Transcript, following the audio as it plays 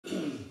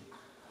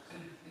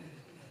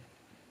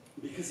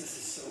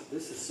because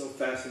this is so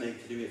fascinating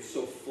to me. It's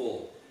so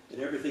full.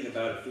 And everything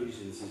about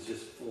Ephesians is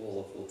just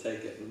full. We'll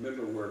take it.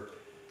 Remember where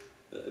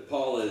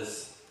Paul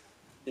is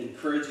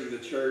encouraging the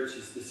church.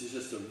 This is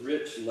just a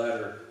rich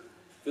letter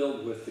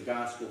filled with the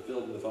gospel,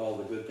 filled with all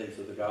the good things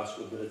of the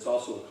gospel, but it's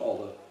also a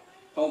call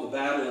to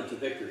battle into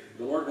victory.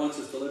 The Lord wants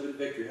us to live in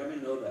victory. How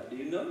many know that? Do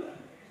you know that?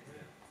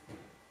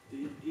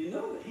 Do you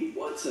know that He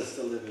wants us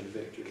to live in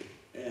victory?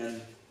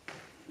 And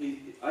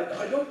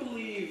I don't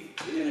believe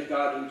in a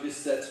God who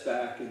just sits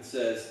back and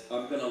says,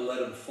 I'm going to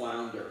let him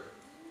flounder.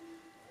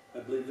 I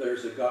believe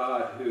there's a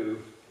God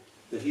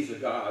He's a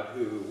God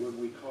who, when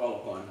we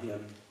call upon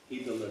Him, He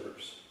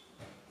delivers.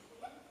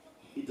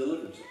 He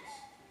delivers us.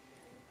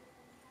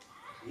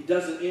 He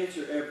doesn't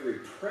answer every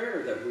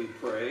prayer that we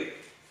pray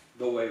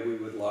the way we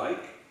would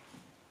like.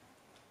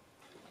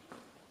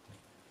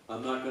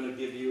 I'm not going to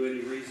give you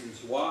any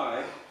reasons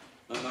why.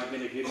 I'm not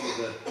going to give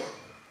you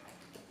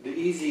the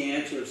easy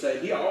answer of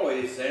saying, He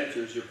always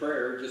answers your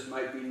prayer, it just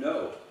might be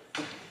no.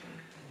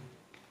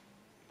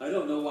 I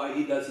don't know why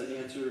He doesn't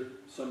answer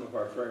some of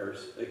our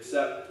prayers,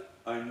 except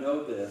I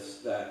know this,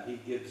 that He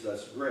gives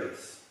us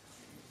grace.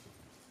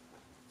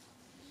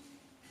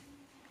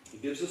 He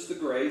gives us the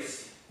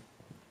grace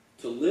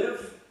to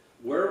live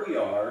where we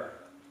are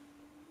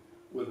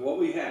with what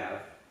we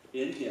have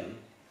in Him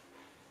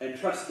and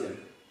trust Him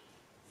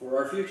for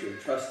our future,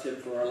 trust Him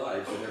for our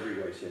lives in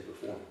every way, shape,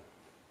 or form.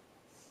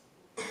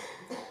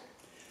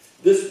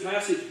 This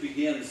passage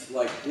begins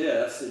like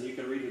this, and you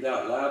can read it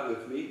out loud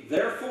with me.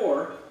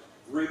 Therefore,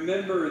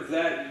 remember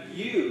that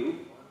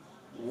you,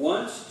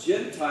 once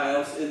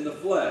Gentiles in the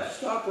flesh.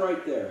 Stop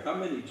right there. How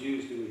many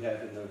Jews do we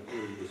have in the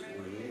room this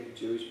morning? Any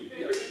Jewish people?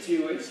 You're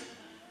Jewish.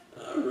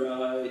 All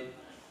right.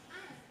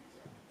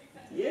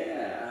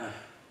 Yeah.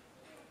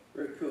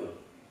 Very cool.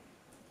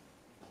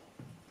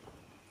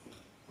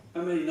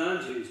 How many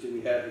non-Jews do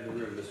we have in the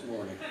room this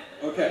morning?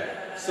 Okay,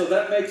 so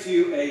that makes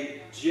you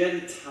a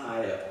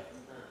Gentile.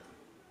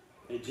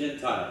 A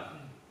Gentile.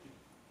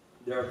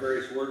 There are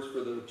various words for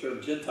the term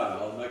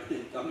Gentile.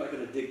 I'm not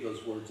going to dig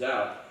those words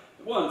out.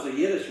 One's a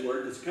Yiddish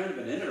word that's kind of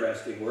an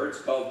interesting word. It's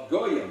called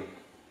goyim.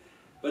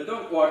 But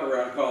don't walk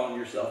around calling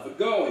yourself a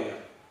goyim.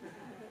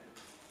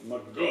 I'm a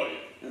goyim.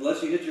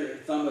 Unless you hit your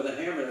thumb with a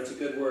hammer, that's a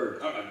good word.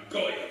 I'm a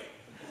goyim.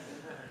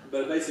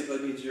 But it basically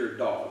means you're a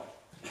dog.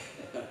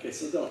 Okay,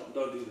 so don't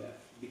do that.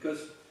 Because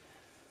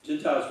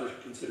Gentiles were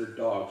considered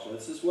dogs.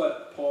 This is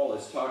what Paul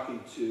is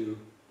talking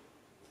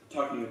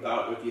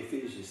about with the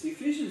Ephesians. The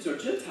Ephesians are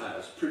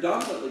Gentiles,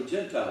 predominantly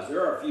Gentiles.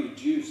 There are a few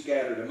Jews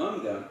scattered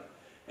among them,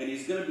 and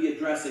he's going to be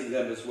addressing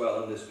them as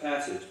well in this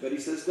passage. But he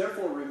says,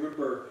 therefore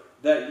remember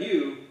that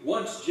you,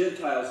 once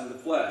Gentiles in the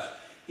flesh,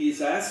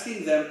 he's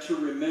asking them to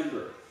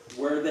remember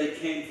where they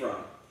came from,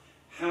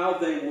 how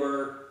they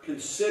were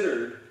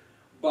considered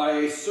by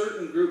a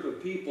certain group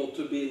of people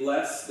to be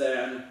less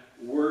than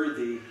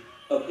worthy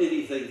of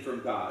anything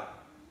from God.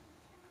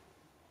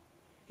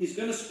 He's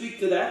going to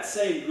speak to that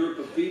same group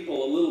of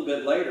people a little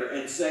bit later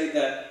and say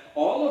that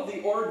all of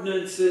the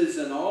ordinances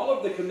and all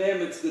of the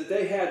commandments that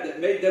they had that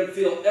made them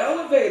feel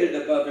elevated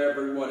above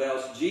everyone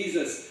else,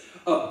 Jesus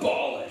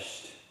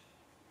abolished.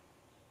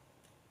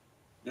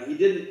 Now, He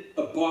didn't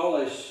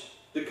abolish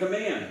the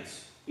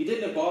commands. He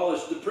didn't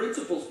abolish the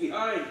principles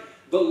behind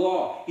the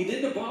law. He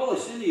didn't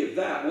abolish any of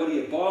that. What He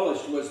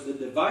abolished was the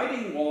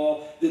dividing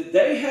wall that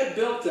they had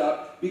built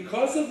up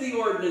because of the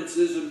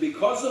ordinances and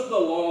because of the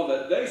law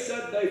that they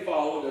said they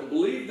followed and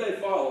believed they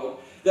followed,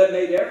 that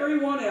made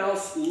everyone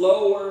else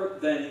lower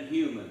than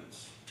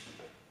humans.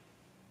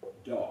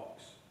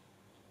 Dogs.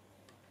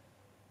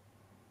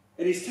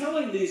 And he's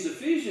telling these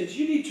Ephesians,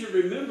 you need to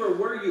remember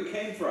where you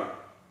came from.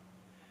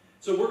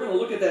 So we're going to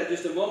look at that in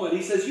just a moment.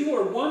 He says, you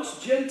were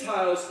once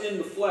Gentiles in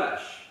the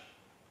flesh,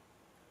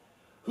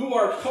 who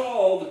are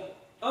called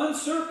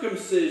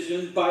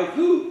uncircumcision by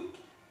who?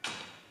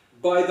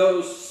 By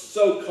those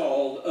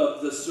so-called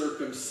of the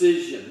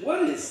circumcision.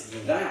 What is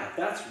that?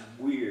 That's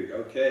weird,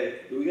 okay?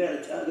 We got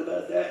to talk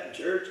about that in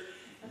church?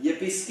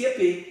 Yippee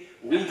skippy.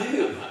 We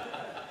do.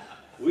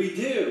 We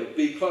do,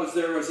 because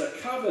there was a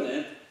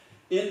covenant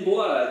in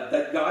blood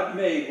that God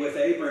made with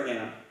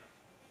Abraham.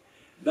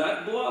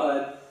 That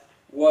blood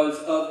was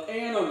of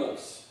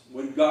animals.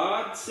 When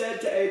God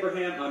said to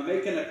Abraham, I'm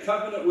making a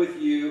covenant with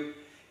you,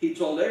 He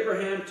told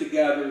Abraham to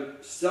gather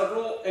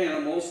several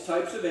animals,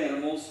 types of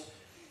animals,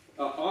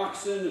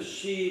 oxen, a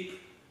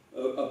sheep,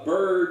 a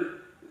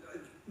bird,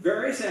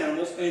 various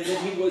animals, and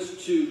then He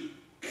was to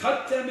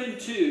cut them in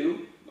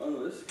two.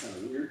 Oh, this is kind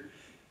of weird.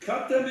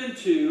 Cut them in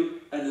two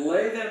and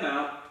lay them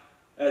out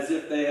as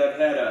if they have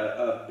had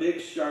a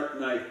big sharp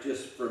knife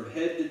just from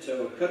head to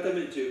toe. Cut them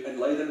in two and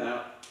lay them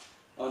out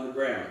on the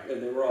ground,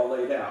 and they were all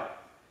laid out.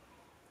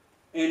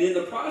 And in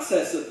the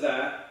process of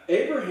that,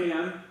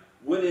 Abraham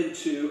went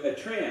into a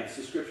trance.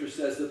 The scripture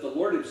says that the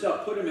Lord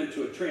Himself put him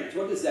into a trance.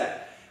 What is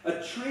that?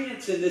 A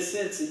trance, in this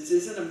sense,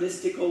 isn't a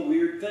mystical,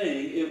 weird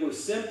thing. It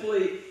was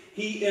simply,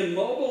 He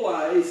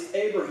immobilized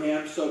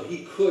Abraham so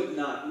he could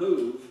not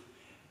move,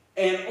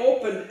 and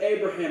opened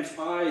Abraham's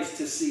eyes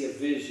to see a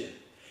vision.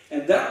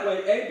 And that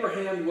way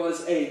Abraham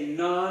was a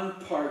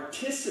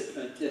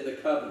non-participant in the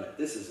covenant.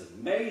 This is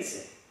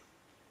amazing.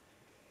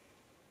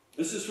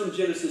 This is from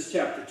Genesis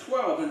chapter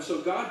 12. And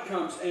so God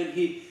comes and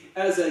he,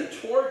 as a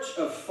torch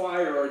of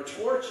fire or a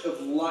torch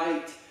of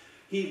light,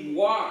 he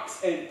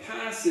walks and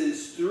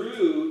passes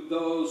through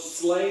those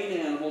slain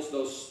animals,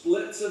 those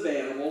splits of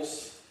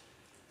animals,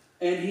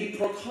 and he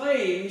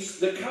proclaims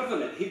the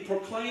covenant. He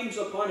proclaims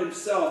upon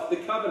himself the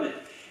covenant.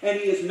 And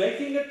he is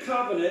making a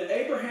covenant.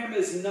 Abraham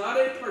is not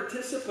a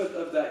participant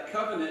of that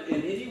covenant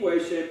in any way,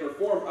 shape, or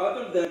form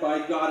other than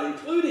by God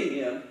including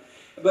him.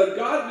 But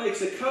God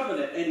makes a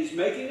covenant, and he's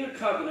making a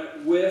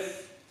covenant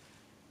with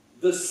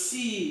the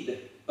seed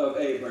of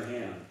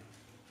Abraham.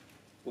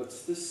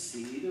 What's the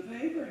seed of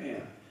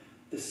Abraham?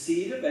 The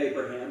seed of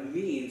Abraham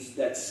means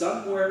that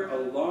somewhere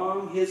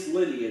along his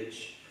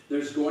lineage,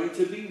 there's going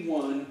to be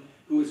one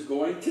who is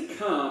going to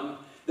come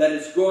that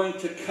is going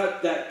to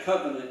cut that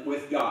covenant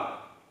with God.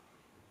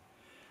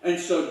 And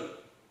so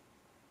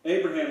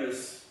Abraham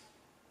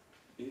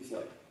he's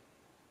like,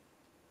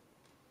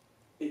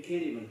 he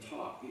can't even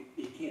talk.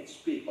 He can't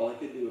speak. All he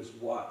can do is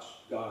watch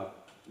God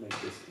make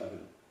this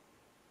covenant.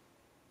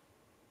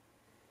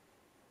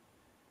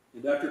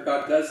 And after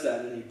God does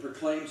that, and he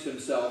proclaims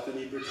himself, and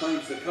he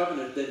proclaims the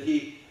covenant, then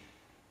he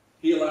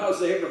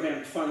allows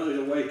Abraham finally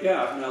to wake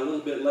up. Now, a little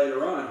bit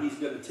later on, he's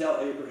going to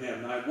tell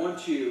Abraham, I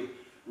want you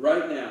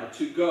right now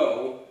to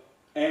go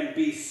and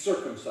be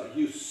circumcised.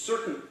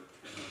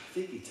 I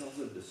think he tells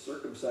him to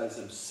circumcise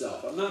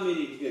himself. I'm not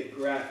meaning to get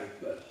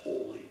graphic, but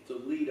holy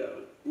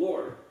Toledo,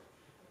 Lord,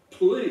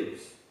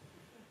 please.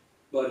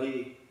 But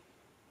he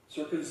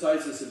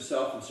circumcises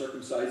himself and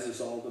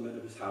circumcises all the men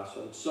of his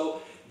household.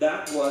 So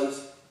that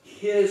was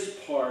his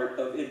part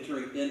of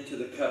entering into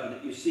the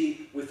covenant. You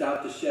see,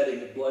 without the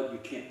shedding of blood, you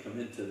can't come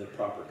into the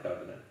proper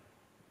covenant.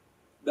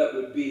 That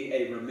would be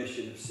a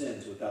remission of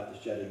sins without the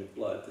shedding of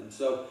blood. And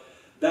so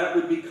that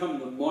would become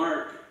the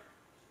mark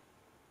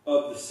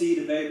of the seed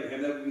of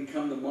Abraham. That would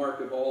become the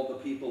mark of all the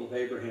people of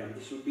Abraham.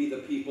 This would be the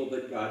people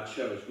that God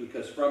chose.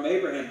 Because from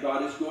Abraham,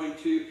 God is going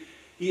to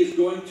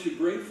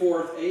bring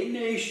forth a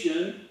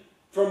nation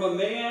from a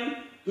man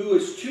who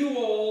is too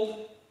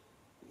old.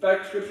 In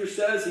fact, Scripture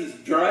says he's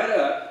dried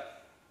up.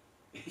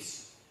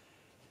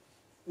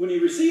 When he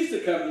receives the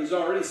covenant, he's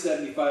already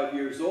 75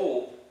 years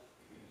old.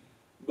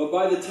 But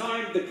by the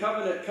time the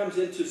covenant comes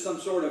into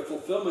some sort of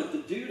fulfillment, the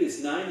dude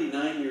is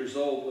 99 years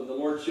old when the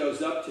Lord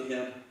shows up to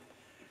him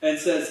and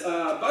says,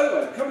 by the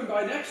way, I'm coming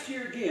by next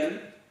year again.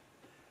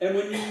 And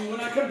when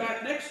I come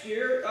back next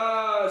year,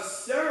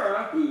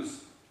 Sarah,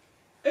 who's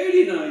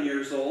 89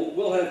 years old,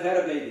 will have had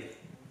a baby.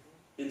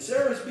 And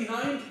Sarah's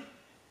behind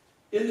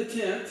in the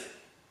tent,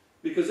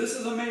 because this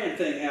is a man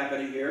thing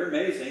happening here,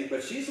 amazing,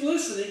 but she's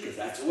listening, because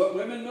that's what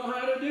women know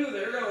how to do.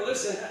 They're going to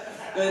listen.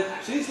 And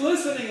she's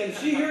listening, and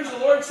she hears the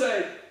Lord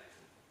say,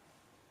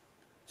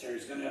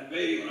 Sarah's going to have a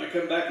baby when I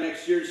come back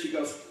next year. And she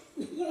goes,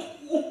 that's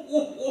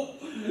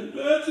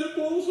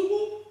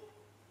impossible.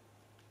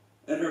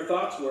 And her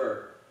thoughts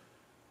were,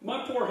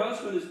 my poor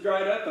husband is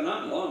dried up, and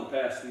I'm long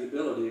past the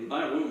ability.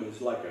 My womb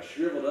is like a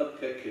shriveled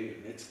up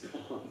cocoon. It's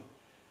gone.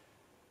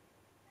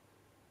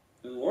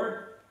 And the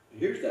Lord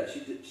hears that.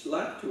 She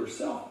laughed to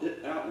herself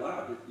out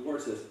loud. The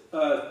Lord says,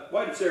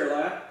 why did Sarah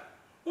laugh?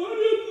 I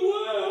didn't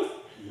laugh.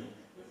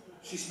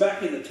 She's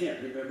back in the tent,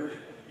 remember?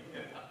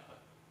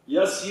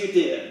 Yes, you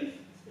did.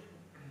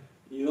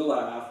 You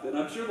laughed. And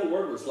I'm sure the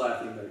Lord was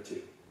laughing there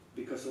too,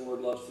 because the Lord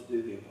loves to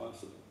do the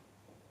impossible.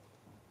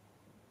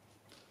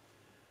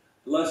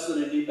 Less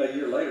than a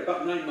year later,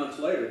 about 9 months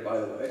later, by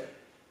the way.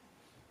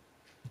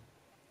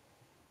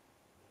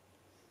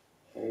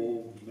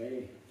 Oh,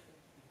 man.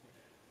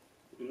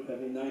 We don't have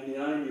any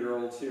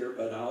 99-year-olds here,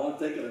 but all I'm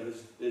thinking of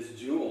is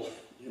Jewel.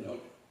 You know,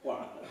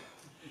 wow.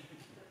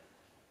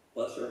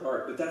 Bless her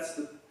heart. But that's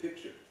the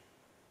picture.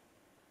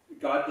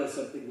 God does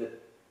something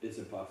that is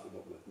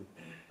impossible with me.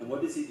 And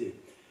what does he do?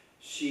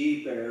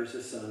 She bears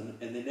a son,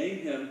 and they name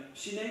him,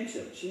 she names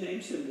him. She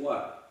names him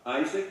what?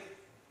 Isaac?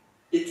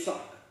 Itzhak.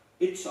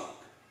 Itzhak.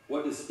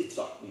 What does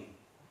Itzhak mean?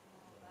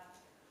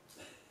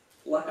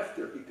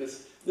 Laughter,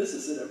 because this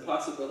is an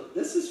impossibility.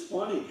 This is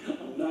funny.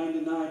 I'm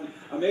 99.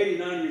 I'm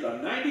 89 years old.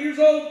 I'm 90 years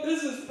old.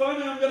 This is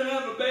funny. I'm going to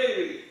have a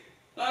baby.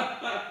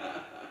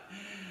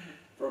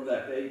 From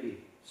that baby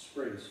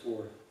springs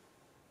forth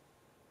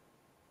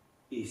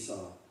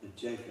Esau and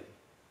Jacob.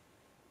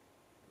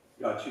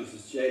 God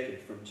chooses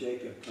Jacob. From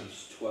Jacob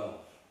comes 12.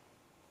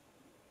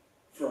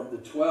 From the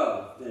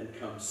 12 then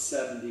comes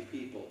 70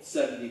 people.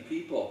 70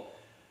 people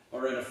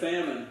are in a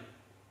famine,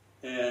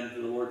 and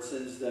the Lord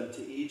sends them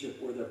to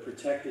Egypt, where they're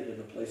protected in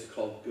a place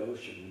called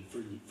Goshen.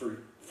 And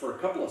for a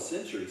couple of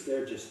centuries,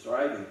 they're just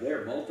thriving.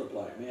 They're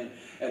multiplying, man,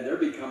 and they're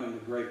becoming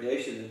a great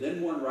nation. And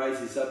then one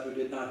rises up who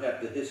did not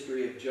have the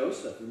history of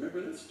Joseph.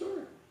 Remember that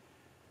story?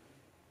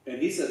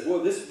 And he says,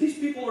 well, these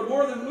people are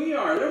more than we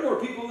are. They're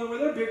more people than we are.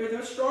 They're bigger.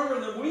 They're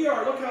stronger than we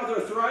are. Look how they're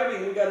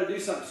thriving. We've got to do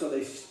something. So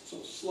they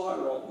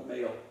slaughter all the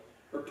male,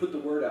 or put the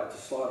word out to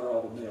slaughter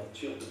all the male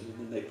children. And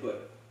then they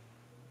put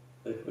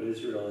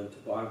Israel into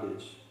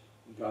bondage.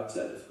 God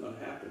said it's going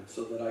to happen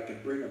so that I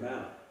can bring them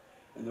out.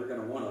 And they're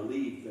going to want to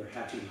leave their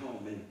happy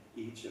home in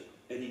Egypt.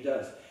 And he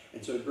does.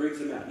 And so he brings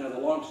them out. Now, the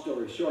long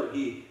story short,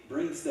 he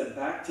brings them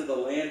back to the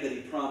land that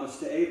he promised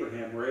to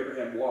Abraham, where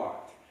Abraham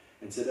walked,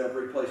 and said,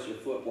 every place your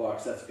foot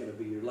walks, that's going to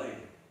be your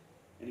land.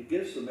 And he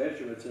gives the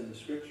measurements in the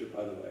scripture,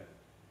 by the way.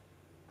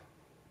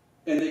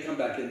 And they come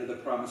back into the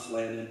promised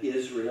land, and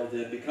Israel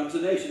then becomes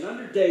a nation.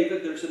 Under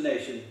David, there's a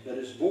nation that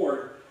is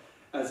born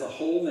as a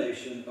whole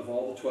nation of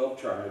all the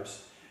 12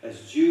 tribes,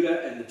 as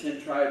Judah and the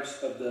 10 tribes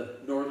of the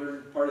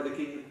northern part of the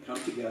kingdom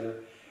come together,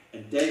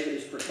 and David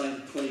is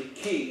proclaimed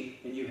king,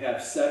 and you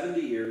have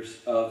 70 years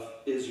of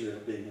Israel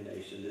being a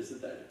nation.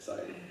 Isn't that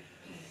exciting?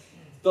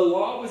 The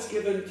law was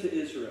given to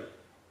Israel.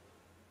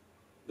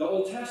 The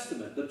Old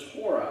Testament, the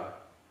Torah,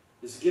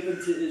 is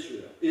given to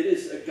Israel. It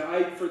is a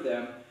guide for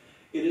them.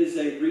 It is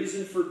a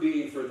reason for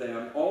being for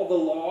them. All the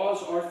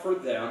laws are for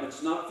them.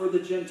 It's not for the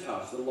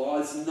Gentiles. The law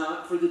is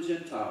not for the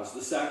Gentiles.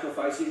 The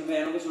sacrificing of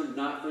animals are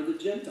not for the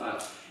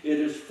Gentiles. It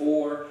is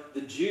for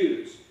the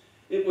Jews.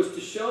 It was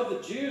to show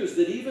the Jews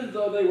that even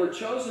though they were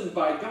chosen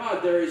by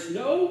God, there is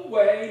no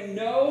way,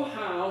 no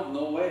how,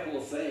 no way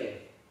will say,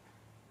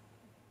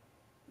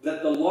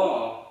 that the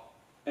law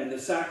and the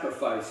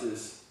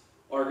sacrifices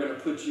are going to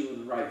put you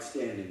in right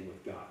standing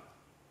with God.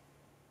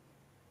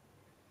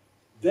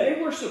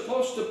 They were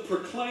supposed to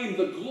proclaim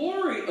the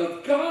glory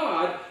of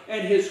God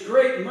and His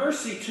great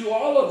mercy to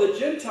all of the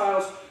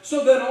Gentiles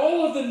so that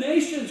all of the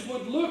nations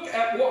would look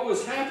at what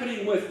was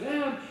happening with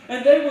them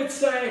and they would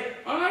say,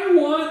 I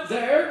want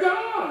their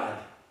God.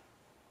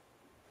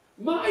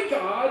 My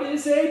God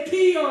is a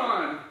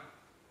peon.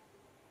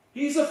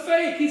 He's a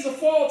fake, he's a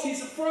false,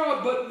 he's a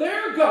fraud, but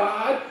their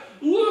God,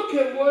 look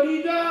at what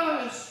He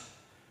does.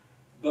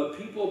 But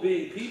people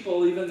being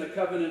people, even the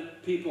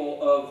covenant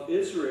people of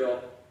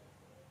Israel,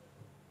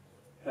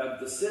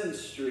 have the sin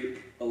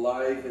streak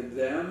alive in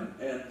them,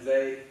 and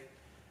they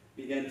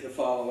begin to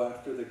follow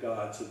after the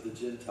gods of the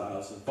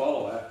Gentiles and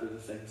follow after the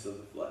things of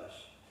the flesh.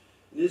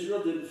 And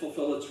Israel didn't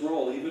fulfill its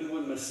role. Even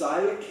when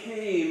Messiah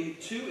came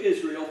to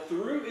Israel,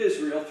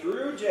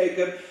 through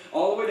Jacob,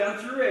 all the way down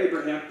through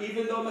Abraham,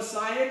 even though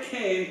Messiah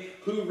came,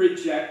 who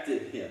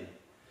rejected Him?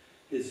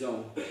 His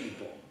own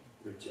people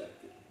rejected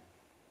Him.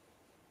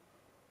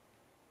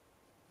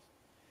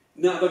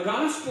 Now, the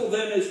gospel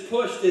then is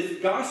pushed. The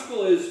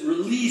gospel is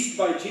released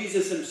by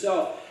Jesus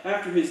Himself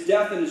after His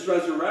death and His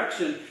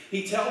resurrection.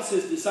 He tells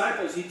His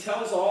disciples, He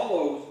tells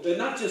all of, and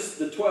not just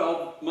the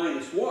 12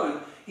 minus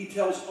 1, He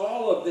tells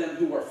all of them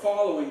who are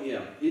following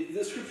Him.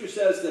 The scripture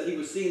says that He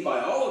was seen by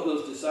all of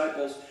those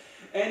disciples,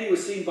 and He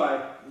was seen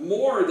by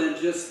more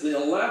than just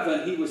the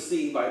 11. He was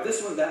seen by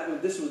this one, that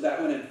one, this one, that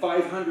one, and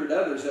 500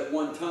 others at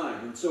one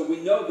time. And so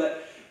we know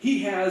that He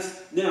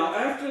has now,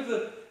 after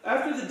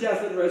the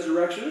death and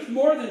resurrection, there's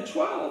more than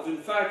 12. In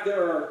fact,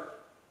 there are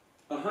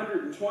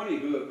 120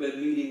 who have been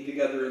meeting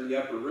together in the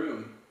upper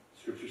room.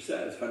 Scripture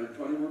says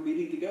 120 were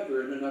meeting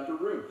together in an upper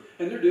room.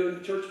 And they're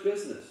doing church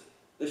business.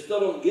 They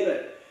still don't get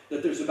it,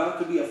 that there's about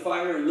to be a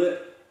fire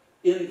lit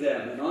in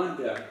them and on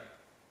them.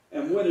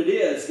 And when it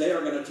is, they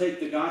are going to take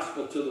the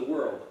gospel to the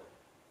world.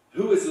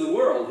 Who is the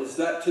world? Is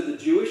that to the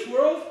Jewish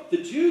world?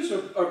 The Jews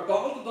are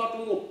bottled up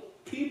little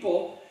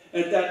people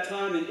at that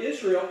time in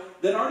Israel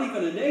that aren't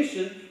even a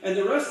nation, and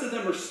the rest of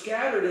them are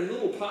scattered in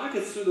little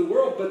pockets through the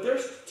world, but they're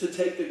to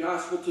take the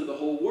gospel to the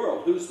whole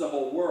world. Who's the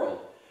whole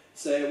world?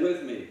 Say it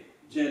with me.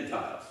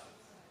 Gentiles.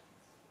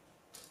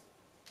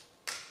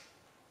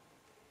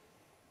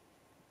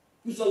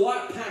 There's a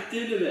lot packed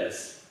into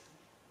this.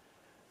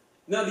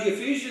 Now, the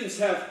Ephesians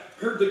have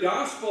heard the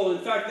gospel. In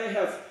fact, they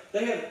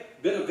have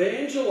been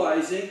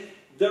evangelizing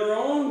their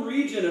own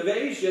region of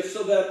Asia,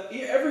 so that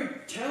every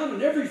town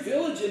and every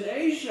village in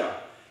Asia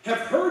have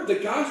heard the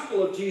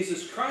gospel of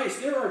Jesus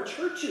Christ. There are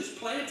churches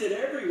planted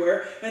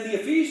everywhere, and the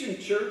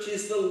Ephesian church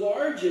is the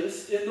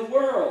largest in the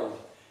world.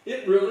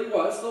 It really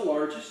was the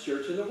largest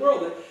church in the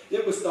world.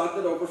 It was thought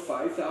that over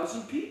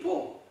 5,000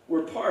 people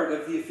were part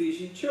of the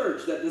Ephesian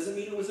church. That doesn't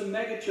mean it was a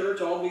mega church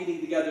all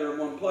meeting together in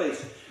one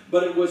place,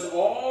 but it was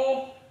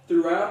all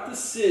throughout the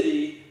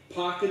city,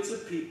 pockets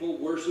of people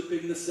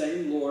worshiping the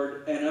same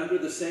Lord and under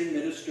the same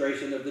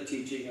ministration of the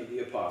teaching of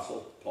the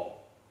Apostle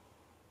Paul.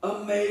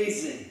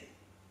 Amazing.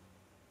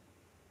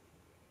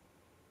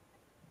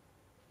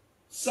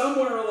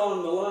 Somewhere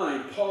along the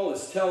line, Paul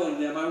is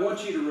telling them, I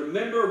want you to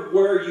remember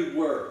where you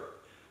were.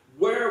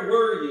 Where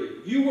were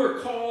you? You were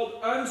called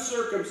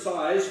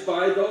uncircumcised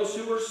by those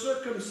who were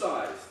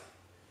circumcised.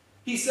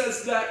 He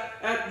says that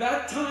at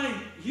that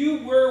time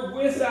you were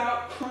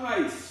without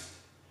Christ,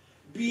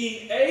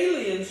 being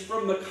aliens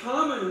from the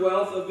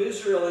commonwealth of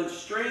Israel and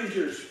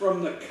strangers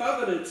from the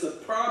covenants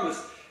of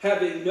promise,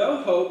 having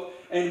no hope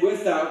and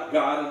without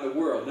God in the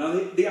world. Now,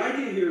 the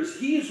idea here is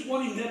He is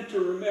wanting them to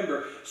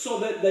remember so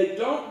that they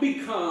don't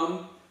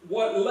become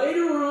what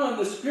later on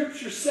the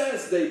Scripture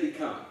says they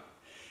become.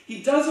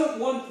 He doesn't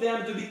want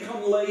them to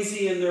become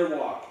lazy in their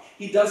walk.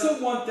 He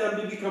doesn't want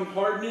them to become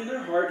hardened in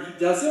their heart. He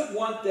doesn't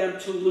want them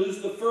to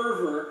lose the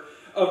fervor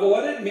of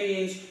what it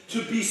means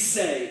to be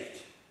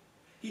saved.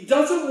 He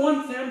doesn't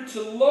want them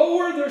to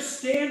lower their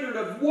standard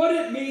of what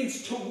it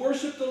means to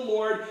worship the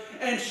Lord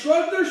and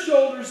shrug their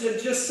shoulders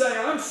and just say,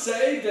 I'm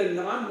saved and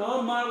I'm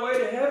on my way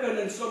to heaven,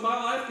 and so my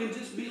life can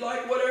just be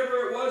like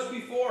whatever it was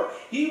before.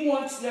 He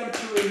wants them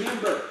to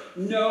remember,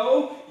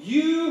 no,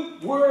 you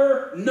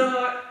were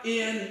not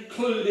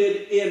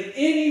included in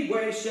any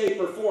way,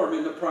 shape, or form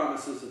in the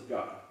promises of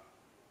God.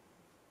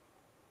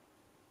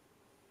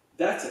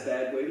 That's a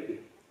bad way to be.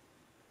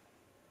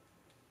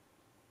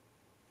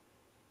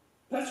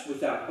 That's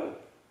without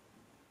hope.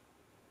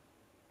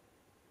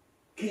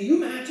 Can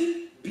you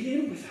imagine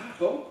being without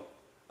hope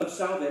of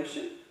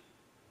salvation?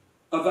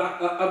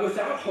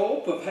 Without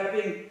hope of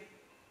having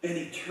an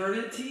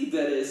eternity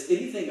that is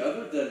anything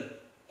other than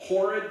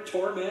horrid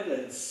torment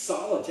and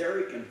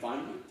solitary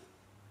confinement?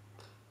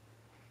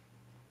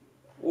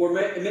 Or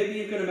maybe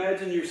you can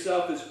imagine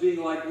yourself as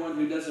being like one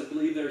who doesn't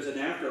believe there's an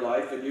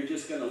afterlife and you're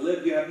just going to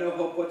live. You have no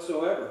hope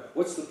whatsoever.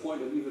 What's the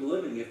point of even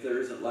living if there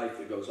isn't life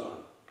that goes on?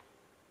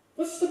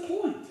 What's the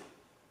point?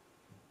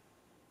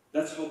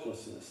 That's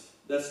hopelessness.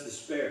 That's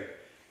despair.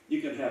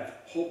 You can have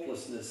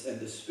hopelessness and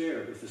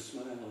despair with a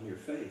smile on your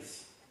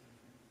face,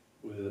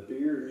 with a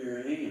beer in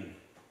your hand.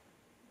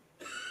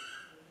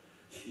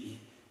 You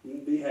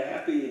can be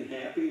happy and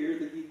happier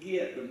that you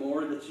get the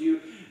more that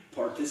you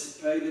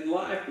participate in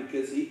life,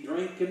 because eat,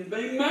 drink, and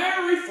be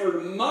merry, for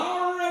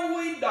tomorrow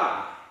we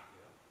die.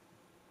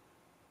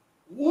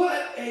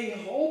 What a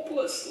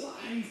hopeless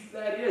life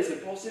that is.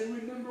 And Paul said,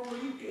 remember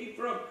where you came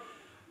from.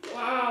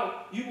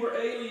 Wow, you were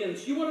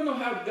aliens. You want to know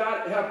how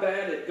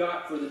bad it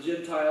got for the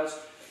Gentiles?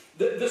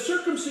 The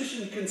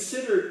circumcision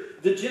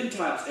considered the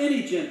Gentiles,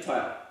 any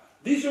Gentile.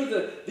 These are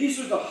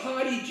the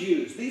haughty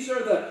Jews. These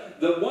are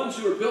the ones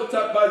who are built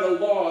up by the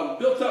law and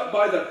built up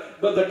by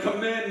the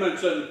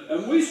commandments.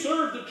 And we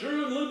serve the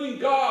true and living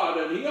God,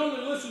 and He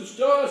only listens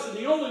to us, and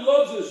He only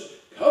loves His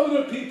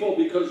covenant people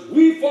because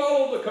we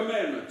follow the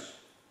commandments.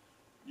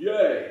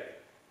 Yay.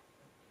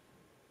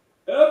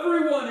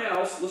 Everyone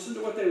else, listen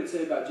to what they would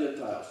say about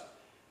Gentiles.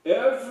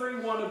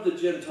 Every one of the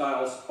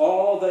Gentiles,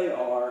 all they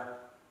are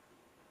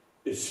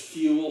is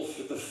fuel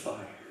for the fire.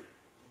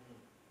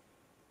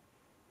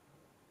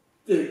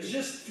 They're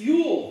just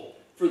fuel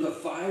for the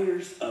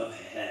fires of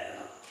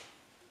hell.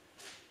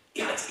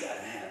 God's got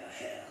to have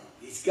a hell.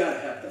 He's got to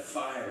have the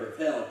fire of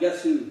hell.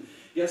 Guess who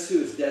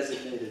is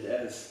designated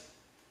as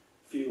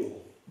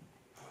fuel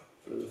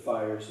for the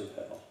fires of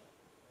hell?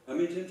 How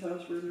many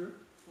Gentiles were in the room?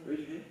 Raise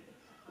your hand.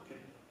 Okay.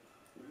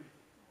 All right.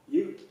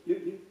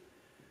 You.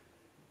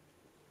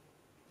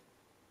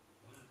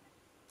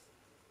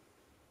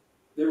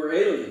 They were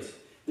aliens.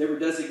 They were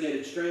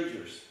designated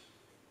strangers.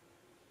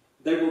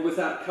 They were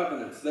without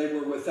covenants. They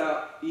were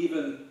without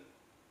even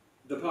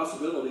the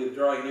possibility of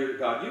drawing near to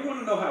God. You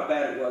want to know how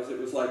bad it was? It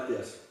was like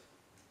this.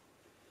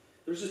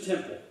 There's a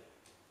temple.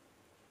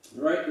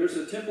 Right? There's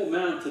a Temple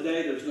Mount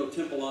today. There's no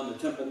temple on the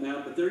Temple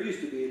Mount, but there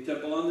used to be a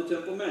temple on the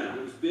Temple Mount.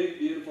 It was big,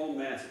 beautiful,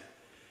 massive.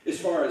 As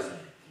far as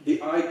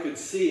the eye could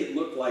see, it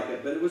looked like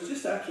it, but it was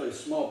just actually a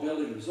small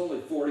building. It was only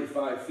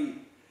 45 feet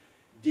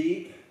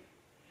deep,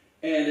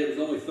 and it was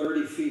only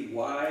 30 feet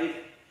wide.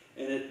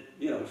 And it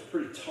was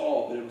pretty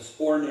tall, but it was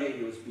ornate,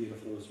 it was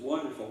beautiful, it was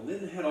wonderful. And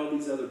then they had all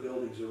these other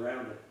buildings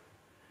around it.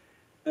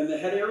 And they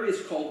had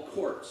areas called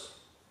courts.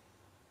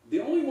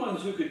 The only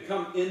ones who could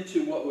come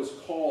into what was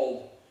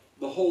called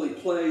the holy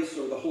place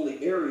or the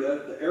holy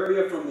area, the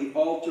area from the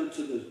altar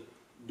to the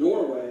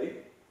doorway,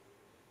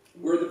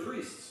 were the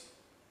priests.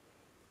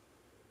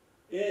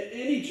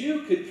 Any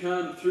Jew could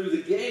come through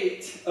the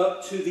gate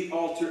up to the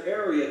altar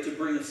area to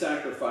bring a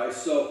sacrifice.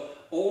 So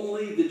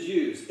only the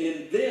Jews,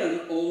 and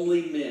then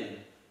only men.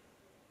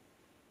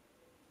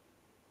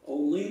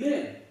 Only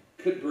men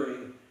could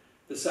bring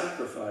the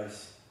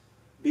sacrifice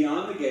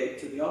beyond the gate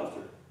to the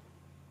altar.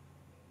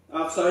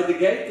 Outside the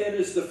gate then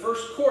is the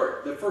first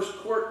court. The first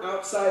court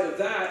outside of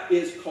that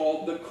is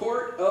called the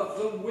court of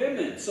the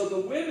women. So the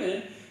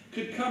women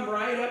could come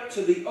right up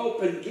to the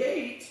open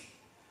gate.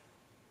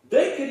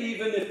 They could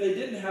even, if they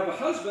didn't have a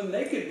husband,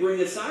 they could bring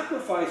a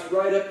sacrifice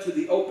right up to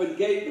the open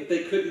gate, but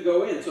they couldn't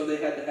go in. So they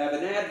had to have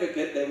an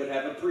advocate. They would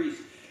have a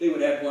priest. They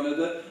would have one of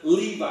the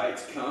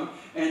Levites come,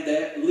 and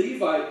that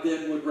Levite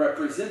then would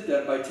represent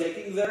them by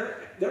taking their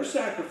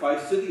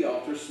sacrifice to the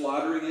altar,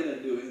 slaughtering it,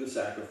 and doing the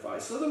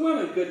sacrifice. So the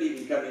women couldn't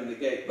even come in the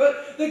gate.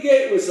 But the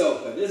gate was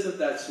open. Isn't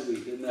that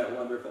sweet? Isn't that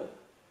wonderful?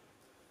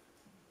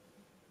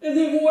 And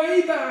then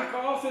way back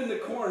off in the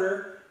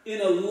corner,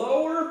 in a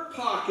lower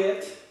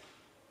pocket,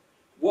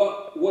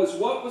 what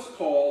was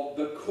called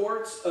the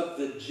courts of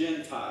the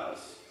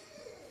Gentiles.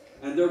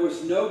 And there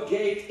was no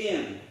gate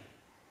in.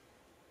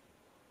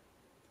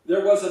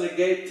 There wasn't a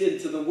gate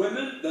into the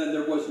women, then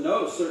there was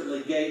no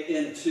certainly gate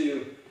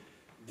into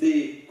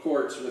the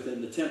courts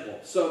within the temple.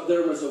 So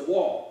there was a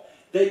wall.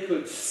 They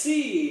could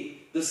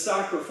see the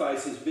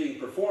sacrifices being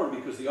performed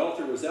because the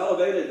altar was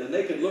elevated, and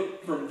they could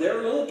look from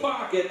their little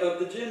pocket of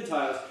the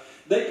Gentiles.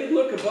 They could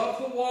look above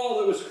the wall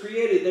that was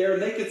created there,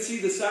 and they could see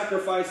the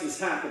sacrifices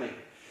happening.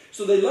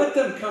 So they let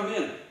them come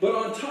in. But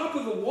on top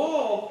of the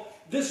wall,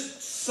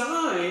 this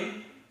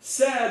sign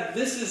said,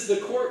 this is the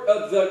court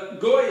of the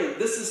Goyim.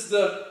 This is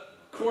the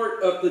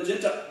court of the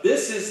Gentile.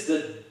 This is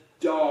the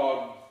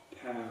dog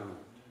pound.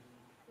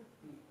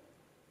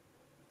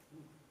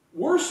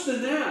 Worse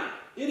than that,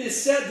 it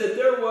is said that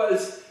there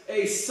was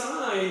a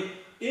sign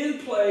in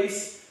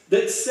place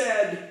that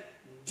said,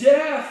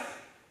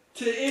 death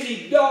to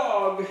any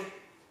dog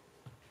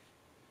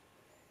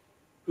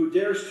who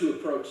dares to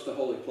approach the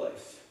holy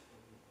place.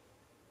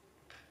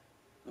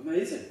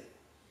 Amazing.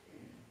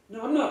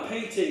 Now, I'm not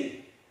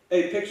painting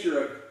a picture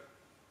of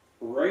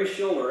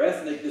racial or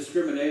ethnic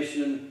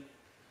discrimination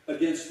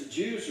against the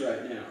Jews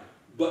right now,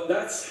 but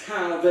that's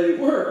how they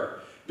were,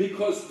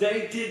 because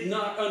they did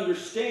not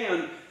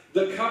understand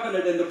the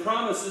covenant and the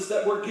promises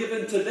that were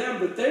given to them,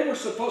 that they were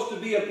supposed to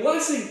be a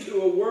blessing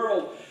to a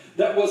world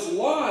that was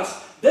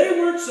lost. They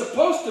weren't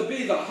supposed to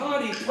be the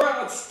haughty,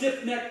 proud,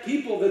 stiff-necked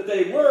people that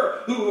they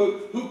were,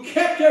 who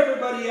kept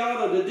everybody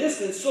out of the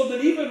distance, so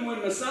that even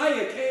when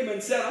Messiah came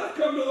and said, I've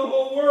come to the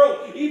whole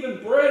world,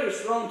 even bread is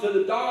thrown to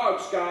the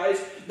dogs,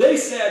 guys, they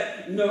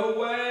said, no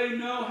way,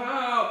 no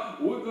how,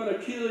 we're going to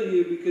kill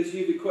you because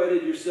you've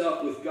equated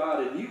yourself with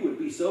God, and you would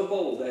be so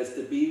bold as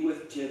to be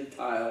with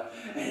Gentile.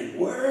 And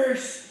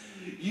worse,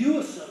 you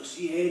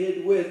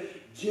associated with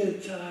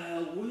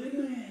Gentile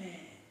women.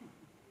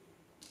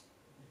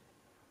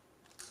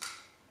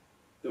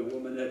 The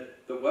woman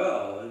at the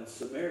well in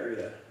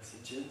Samaria is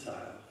a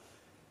Gentile.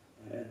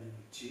 And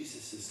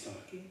Jesus is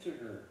talking to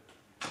her.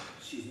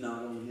 She's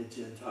not only a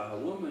Gentile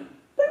woman,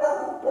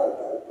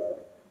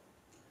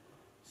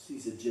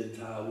 she's a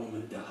Gentile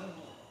woman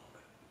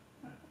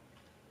dog.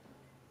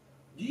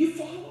 Do you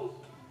follow?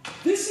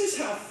 This is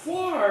how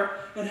far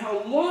and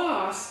how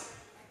lost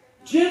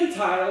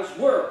Gentiles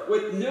were,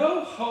 with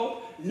no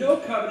hope, no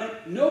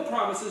covenant, no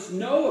promises,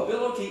 no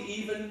ability to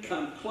even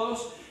come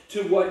close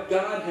to what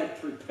God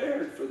had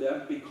prepared for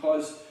them,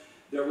 because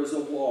there was a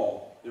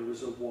wall. There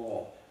was a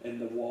wall,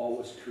 and the wall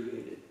was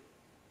created.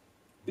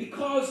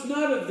 Because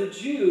not of the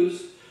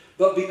Jews,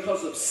 but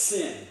because of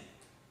sin.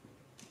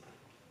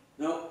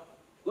 Now,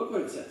 look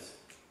what it says.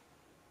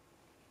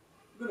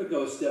 I'm going to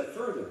go a step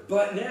further.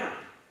 But now.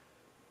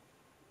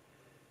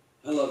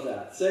 I love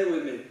that. Say it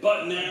with me.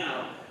 But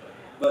now.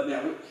 But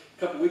now. A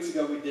couple weeks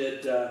ago we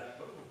did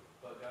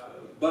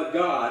But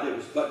God. It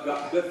was But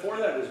God. Before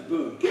that was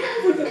boom. Get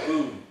over the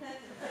boom.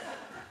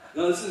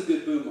 No, this is a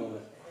good boom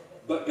moment.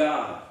 But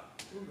God.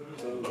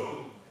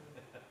 Boom.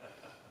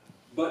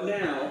 But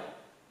now,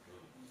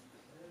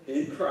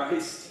 in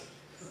Christ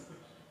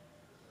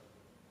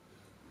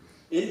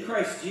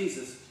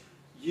Jesus,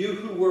 you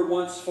who were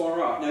once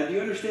far off. Now, do you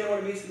understand what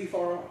it means to be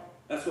far off?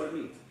 That's what it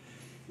means.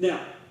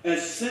 Now,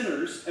 as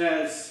sinners,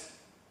 as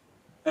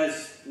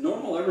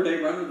normal,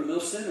 everyday, run-of-the-mill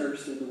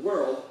sinners in the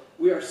world,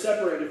 we are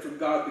separated from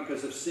God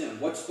because of sin.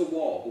 What's the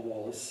wall? The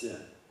wall is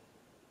sin.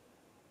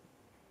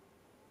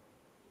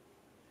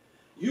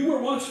 You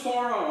were once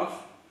far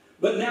off,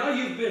 but now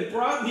you've been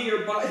brought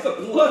near by the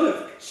blood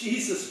of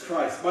Jesus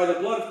Christ, by the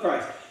blood of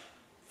Christ.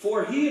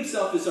 For he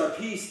himself is our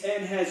peace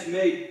and has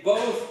made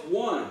both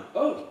one.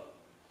 What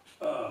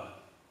are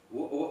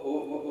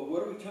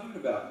we talking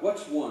about?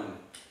 What's one?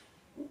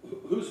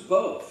 Who's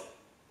both?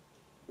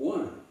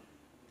 One.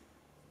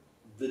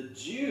 The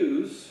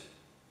Jews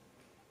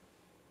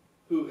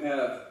who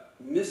have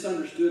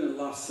misunderstood and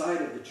lost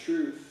sight of the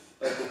truth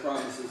of the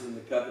promises in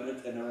the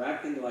covenant and are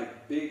acting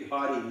like big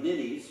haughty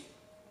ninnies,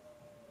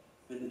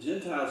 and the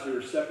Gentiles who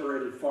are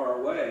separated far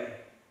away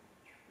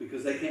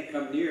because they can't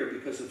come near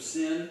because of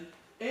sin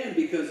and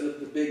because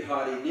of the big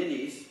haughty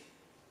ninnies.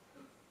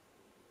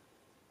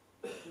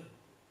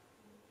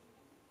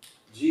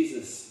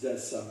 Jesus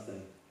does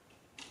something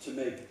to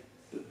make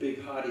the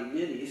big haughty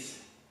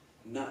ninnies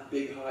not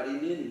big haughty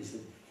ninnies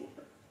anymore,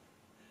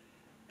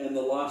 and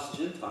the lost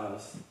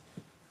Gentiles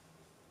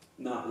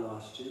not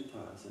lost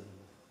Gentiles anymore.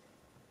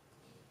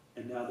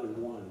 And now they're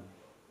one.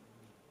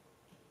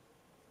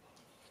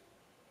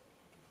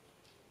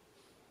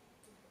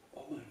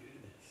 Oh my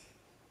goodness.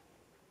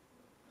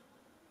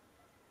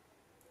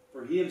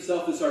 For he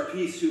himself is our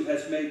peace, who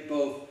has made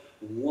both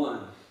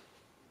one,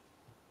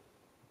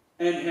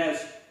 and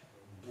has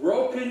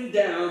broken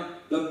down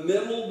the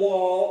middle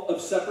wall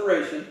of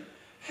separation,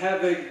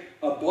 having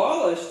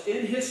abolished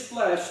in his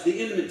flesh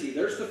the enmity.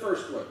 There's the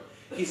first one.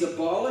 He's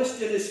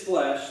abolished in his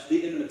flesh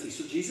the enmity.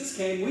 So Jesus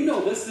came. We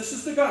know this. This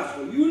is the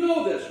gospel. You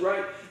know this,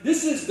 right?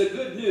 This is the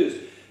good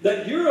news.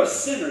 That you're a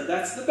sinner.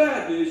 That's the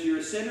bad news. You're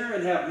a sinner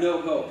and have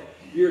no hope.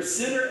 You're a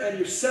sinner and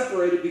you're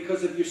separated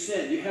because of your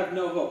sin. You have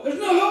no hope. There's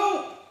no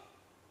hope.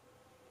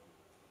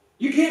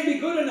 You can't be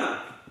good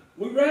enough.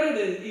 We read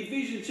it in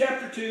Ephesians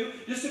chapter 2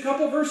 just a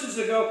couple verses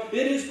ago.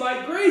 It is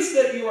by grace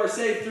that you are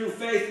saved through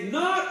faith,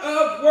 not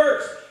of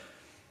works.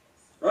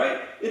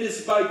 Right? It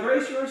is by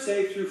grace you are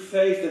saved through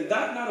faith, and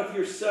that not of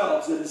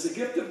yourselves. It is a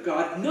gift of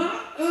God,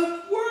 not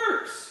of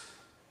works,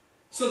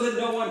 so that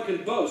no one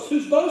can boast.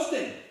 Who's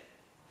boasting?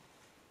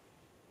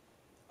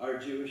 Our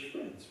Jewish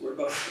friends. We're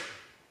boasting.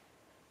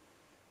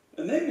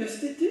 And they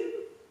missed it too.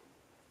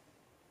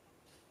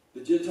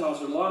 The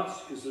Gentiles are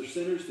lost because they're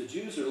sinners. The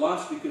Jews are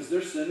lost because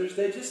they're sinners.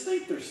 They just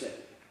think they're saved.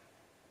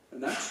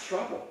 And that's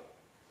trouble.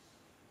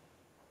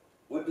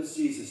 What does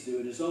Jesus do?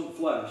 In his own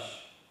flesh,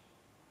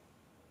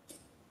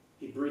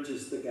 he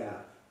bridges the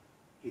gap.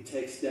 He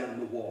takes down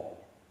the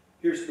wall.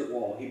 Here's the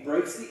wall. He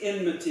breaks the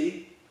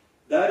enmity,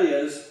 that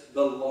is,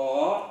 the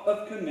law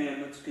of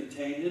commandments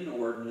contained in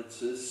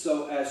ordinances,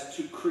 so as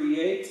to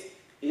create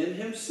in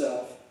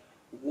himself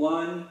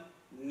one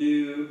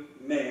new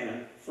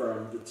man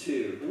from the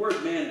two. The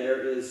word man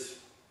there is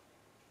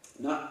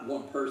not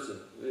one person.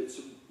 It's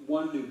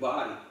one new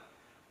body,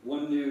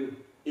 one new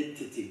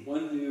entity,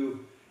 one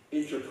new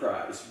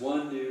enterprise,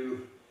 one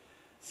new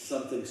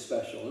something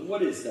special. And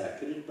what is that?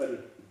 Could anybody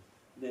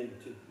name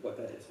to what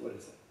that is? What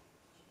is that?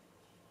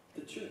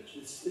 The church.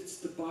 It's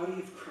the body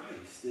of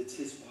Christ. It's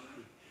his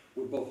body.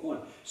 We're both one.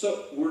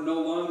 So we're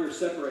no longer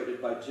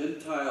separated by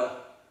Gentile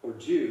or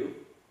Jew.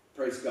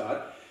 Praise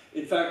God.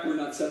 In fact, we're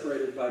not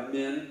separated by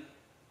men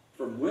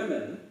from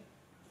women.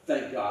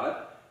 Thank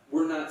God.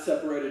 We're not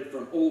separated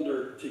from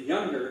older to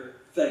younger.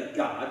 Thank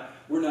God.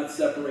 We're not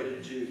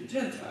separated Jew to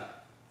Gentile.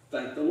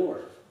 Thank the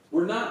Lord.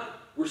 We're not.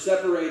 We're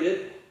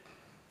separated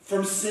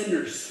from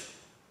sinners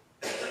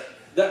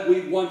that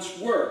we once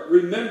were.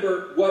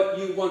 Remember what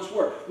you once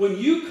were. When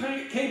you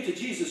came to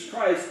Jesus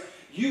Christ,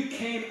 you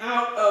came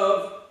out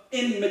of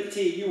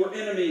enmity. You were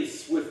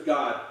enemies with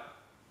God.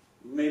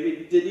 Maybe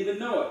you didn't even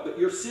know it, but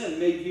your sin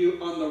made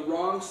you on the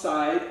wrong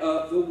side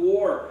of the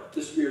war,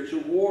 the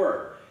spiritual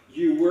war.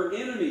 You were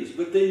enemies,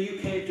 but then you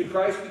came to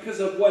Christ because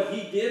of what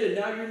he did, and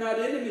now you're not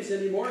enemies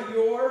anymore.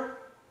 You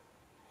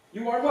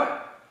are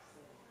what?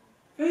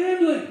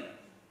 Family.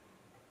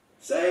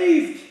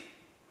 Saved.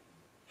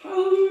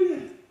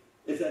 Hallelujah.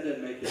 If that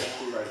doesn't make you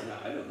happy right now,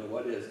 I don't know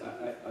what is.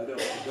 I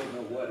don't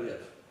know what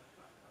is.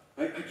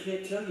 I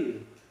can't tell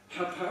you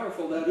how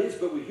powerful that is,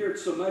 but we hear it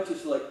so much,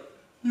 it's like,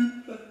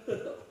 and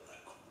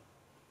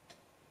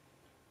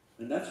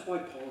that's why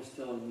Paul is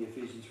telling the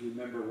Ephesians,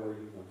 remember where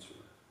you once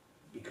were.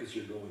 Because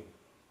you're going.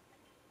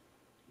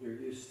 You're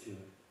used to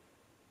it.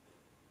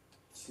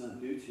 It's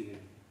not new to you.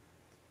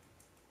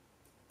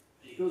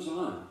 He goes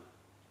on.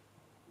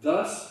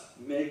 Thus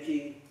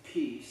making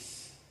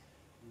peace,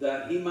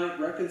 that he might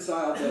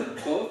reconcile them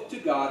both to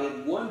God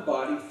in one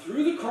body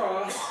through the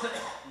cross,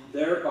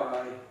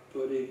 thereby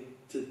putting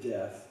to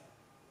death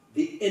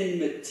the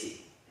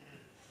enmity.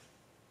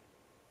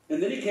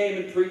 And then he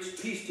came and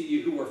preached peace to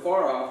you who were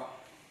far off,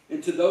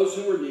 and to those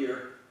who were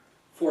near,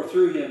 for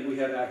through him we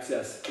have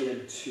access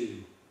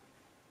into,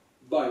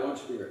 by one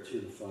Spirit, to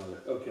the Father.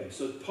 Okay,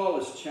 so Paul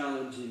is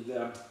challenging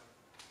them,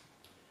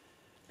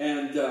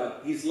 and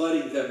he's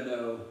letting them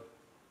know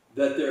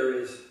that there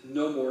is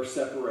no more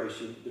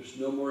separation. There's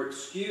no more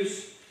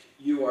excuse.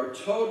 You are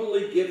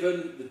totally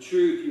given the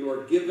truth. You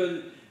are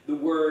given the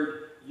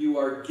word. You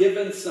are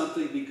given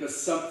something because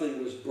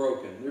something was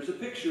broken. There's a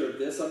picture of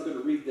this. I'm going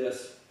to read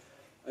this.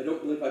 I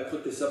don't believe I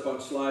put this up on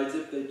slides.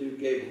 If they do,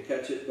 Gabe will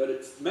catch it. But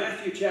it's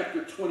Matthew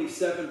chapter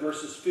 27,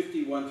 verses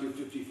 51 through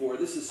 54.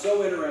 This is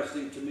so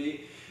interesting to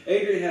me.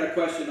 Adrian had a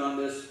question on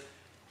this.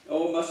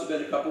 Oh, it must have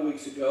been a couple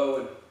weeks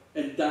ago.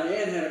 And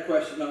Diane had a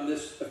question on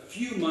this a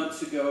few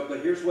months ago.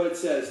 But here's what it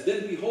says.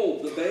 Then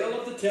behold, the veil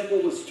of the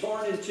temple was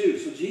torn in two.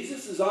 So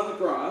Jesus is on the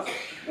cross.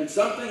 And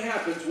something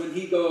happens when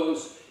he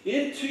goes,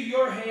 into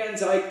your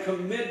hands I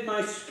commit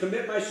my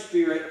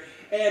spirit.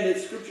 And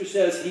as Scripture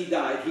says, he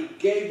died. He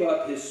gave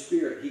up his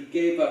spirit. He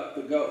gave up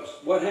the ghost.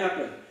 What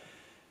happened?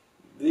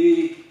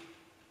 The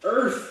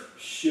earth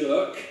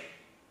shook,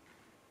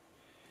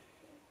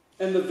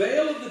 and the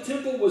veil of the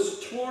temple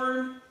was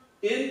torn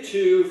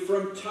into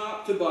from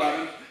top to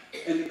bottom,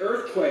 and the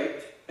earth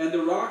quaked, and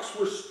the rocks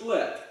were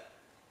split.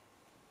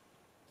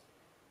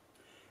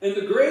 And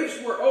the graves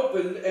were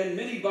opened, and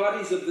many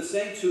bodies of the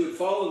saints who had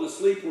fallen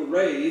asleep were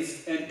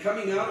raised. And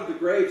coming out of the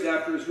graves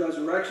after his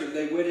resurrection,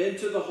 they went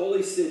into the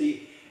holy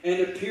city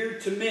and appeared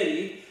to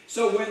many.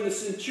 So when the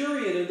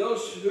centurion and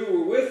those who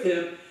were with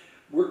him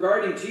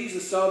regarding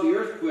Jesus saw the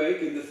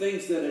earthquake and the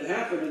things that had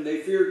happened, and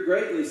they feared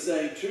greatly,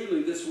 saying,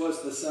 truly this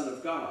was the Son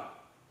of God.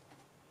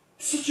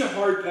 Such a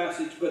hard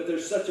passage, but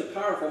there's such a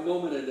powerful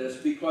moment in this,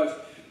 because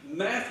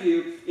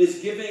Matthew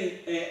is giving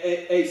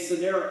a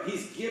scenario.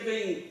 He's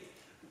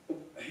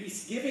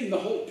giving the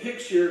whole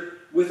picture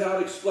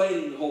without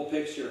explaining the whole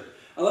picture.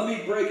 Now, let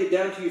me break it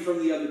down to you from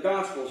the other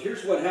Gospels.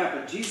 Here's what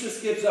happened.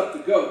 Jesus gives up the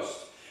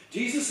ghost.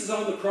 Jesus is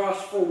on the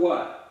cross for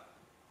what?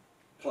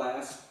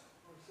 Class?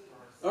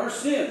 Our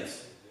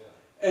sins.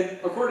 And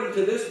according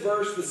to this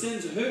verse, the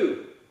sins of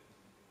who?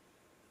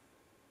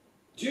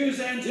 Jews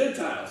and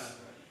Gentiles.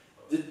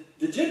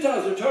 The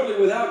Gentiles are totally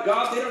without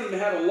God. They don't even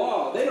have a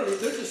law. They're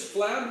just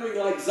floundering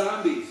like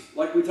zombies,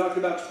 like we talked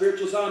about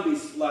spiritual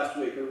zombies last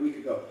week or a week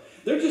ago.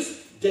 They're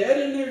just dead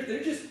in there.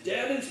 They're just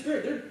dead in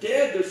spirit. They're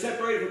dead. They're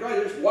separated from God.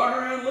 They're just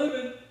walking around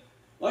living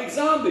like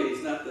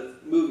zombies. Not the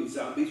movie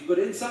zombies, but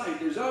inside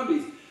they're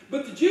zombies.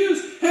 But the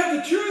Jews have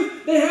the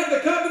truth. They have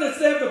the covenants.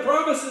 They have the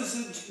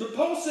promises. And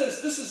Paul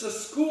says this is a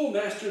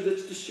schoolmaster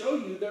that's to show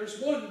you there's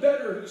one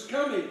better who's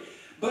coming.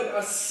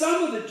 But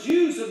some of the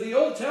Jews of the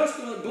Old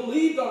Testament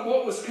believed on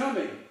what was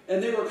coming.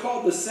 And they were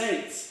called the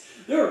saints.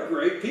 There are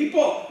great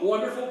people,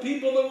 wonderful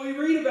people that we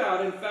read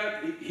about. In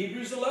fact,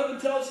 Hebrews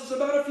 11 tells us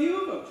about a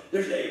few of them.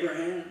 There's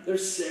Abraham,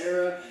 there's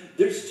Sarah,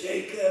 there's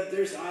Jacob,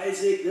 there's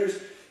Isaac,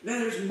 there's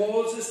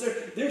Moses,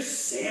 there's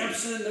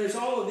Samson, there's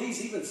all of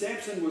these. Even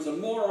Samson was a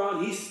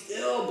moron. He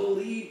still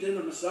believed in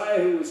the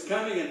Messiah who was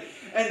coming.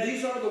 And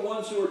these are the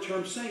ones who are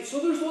termed saints.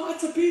 So there's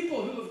lots of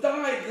people who have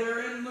died.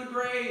 They're in the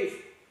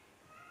grave.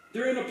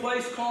 They're in a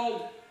place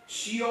called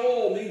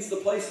Sheol, means the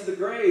place of the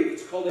grave.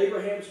 It's called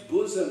Abraham's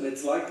bosom.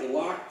 It's like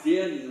locked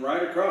in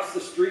right across the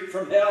street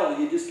from hell.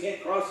 You just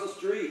can't cross the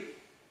street.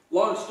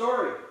 Long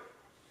story.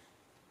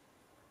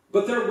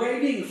 But they're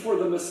waiting for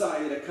the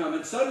Messiah to come.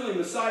 And suddenly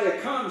Messiah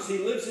comes. He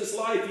lives his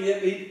life.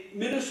 He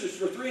ministers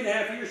for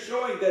 3.5 years,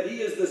 showing that he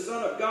is the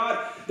Son of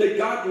God, that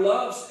God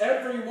loves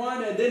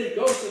everyone. And then he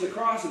goes to the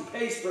cross and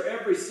pays for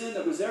every sin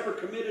that was ever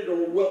committed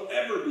or will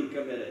ever be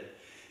committed.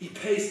 He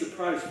pays the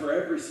price for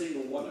every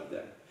single one of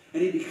them.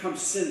 And he becomes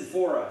sin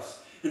for us.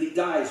 And he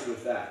dies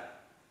with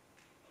that.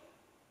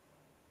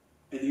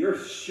 And the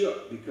earth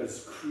shook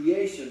because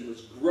creation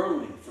was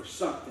groaning for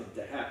something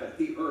to happen.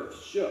 The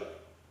earth shook.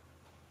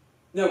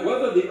 Now,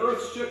 whether the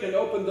earth shook and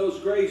opened those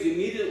graves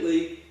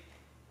immediately,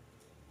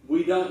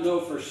 we don't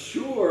know for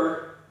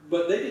sure,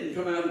 but they didn't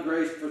come out of the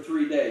graves for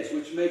 3 days,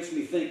 which makes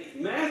me think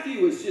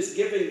Matthew is just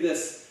giving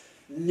this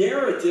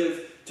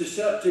narrative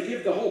to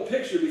give the whole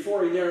picture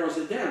before he narrows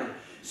it down.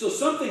 So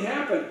something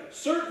happened.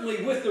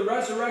 Certainly with the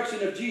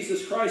resurrection of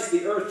Jesus Christ,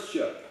 the earth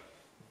shook.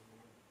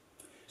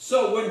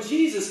 So when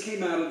Jesus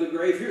came out of the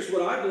grave, here's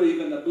what I believe,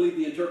 and I believe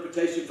the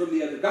interpretation from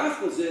the other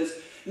Gospels is,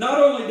 not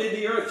only did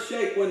the earth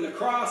shake when the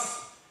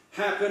cross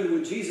happened,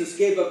 when Jesus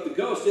gave up the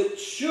ghost, it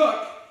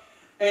shook,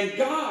 and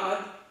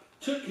God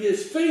took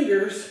his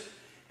fingers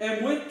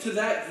and went to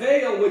that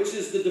veil, which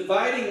is the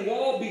dividing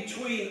wall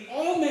between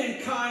all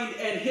mankind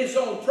and his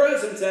own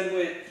presence, and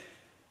went,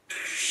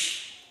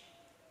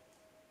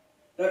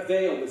 that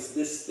veil was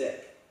this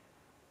thick.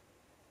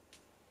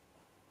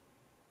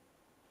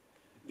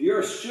 The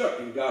earth shook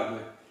and God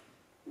went,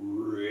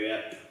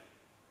 rip.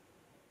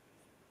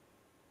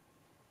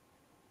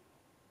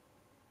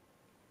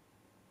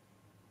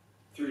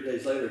 Three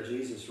days later,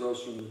 Jesus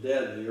rose from the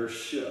dead and the earth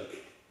shook.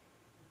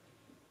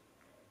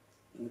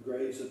 And the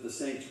graves of the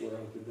saints were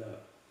opened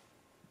up.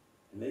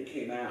 And they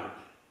came out,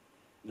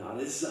 not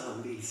as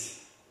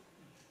zombies,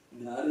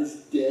 not as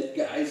dead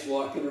guys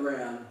walking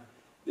around.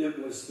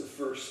 It was the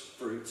first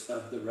fruits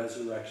of the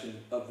resurrection,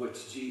 of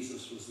which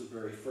Jesus was the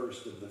very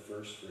first of the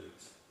first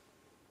fruits.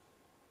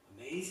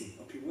 Amazing.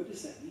 Okay, what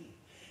does that mean?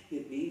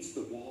 It means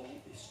the wall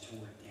is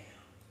torn down.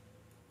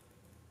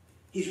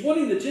 He's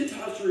wanting the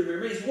Gentiles to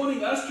remember. He's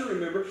wanting us to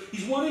remember.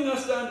 He's wanting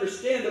us to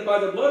understand that by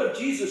the blood of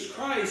Jesus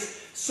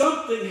Christ,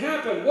 something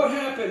happened. What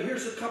happened?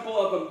 Here's a couple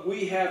of them.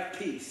 We have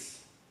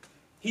peace.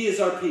 He is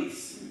our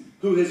peace,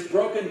 who has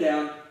broken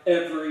down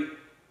every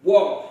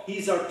wall.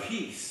 He's our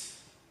peace.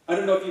 I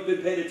don't know if you've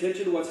been paying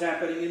attention to what's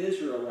happening in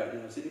Israel right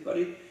now. Has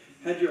anybody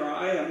had your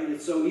eye? I mean,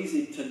 it's so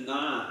easy to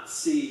not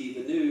see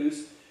the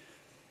news.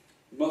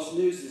 Most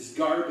news is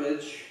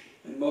garbage.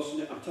 And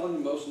I'm telling you,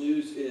 most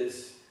news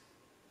is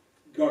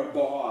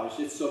garbage.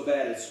 It's so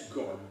bad, it's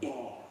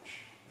garbage.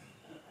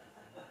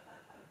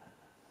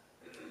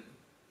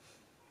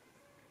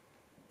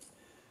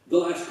 The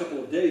last couple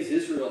of days,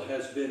 Israel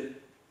has been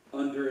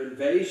under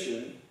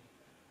invasion.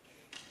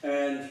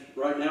 And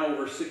right now,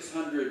 over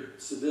 600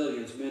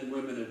 civilians, men,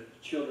 women, and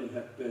children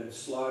have been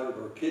slaughtered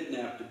or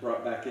kidnapped and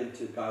brought back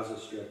into Gaza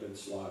Strip and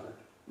slaughtered.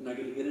 I'm not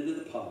going to get into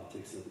the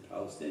politics of the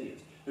Palestinians.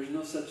 There's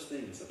no such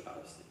thing as a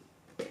Palestinian.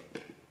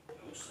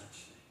 No such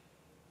thing.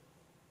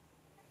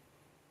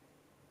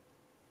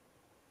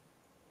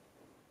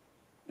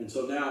 And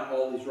so now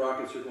all these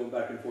rockets are going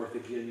back and forth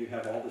again. You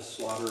have all this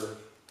slaughter of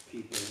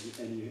people,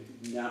 and you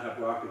now have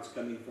rockets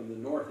coming from the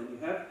north. And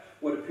you have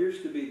what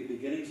appears to be the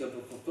beginnings of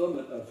a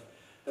fulfillment of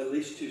at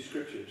least two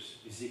scriptures.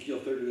 Ezekiel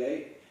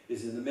 38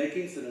 is in the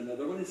makings, and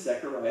another one is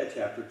Zechariah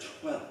chapter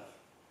 12,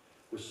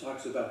 which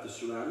talks about the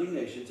surrounding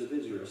nations of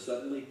Israel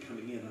suddenly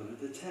coming in on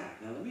an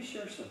attack. Now let me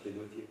share something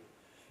with you.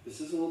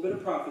 This is a little bit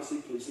of prophecy.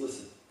 Please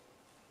listen.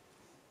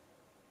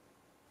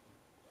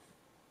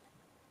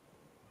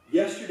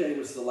 Yesterday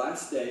was the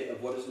last day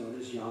of what is known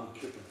as Yom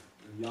Kippur,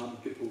 or Yom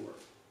Kippur,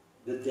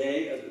 the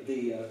day of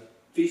the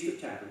Feast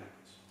of Tabernacles.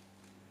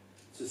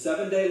 It's a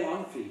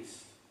 7-day-long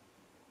feast.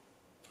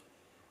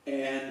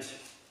 And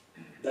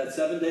that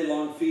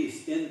 7-day-long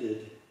feast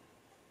ended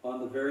on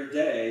the very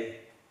day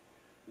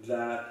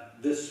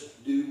that this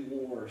new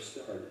war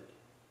started.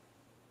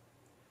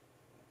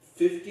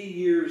 50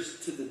 years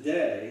to the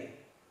day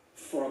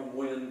from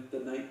when the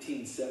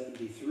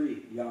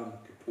 1973 Yom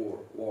Kippur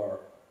war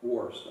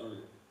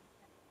started.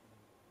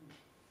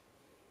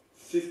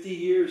 50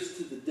 years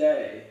to the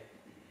day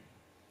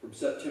from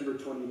September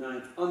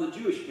 29th. On the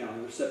Jewish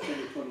calendar,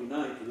 September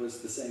 29th was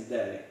the same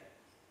day.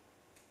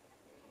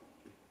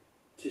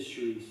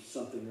 Tishri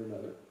something or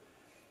another.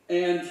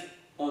 And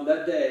on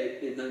that day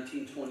in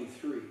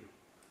 1923,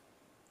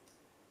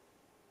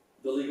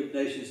 the League of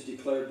Nations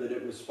declared that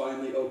it was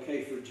finally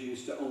okay for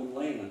Jews to own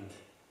land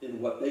in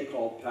what they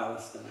called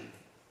Palestine.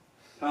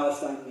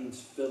 Palestine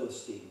means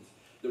Philistines.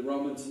 The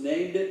Romans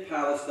named it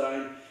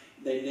Palestine.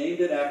 They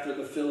named it after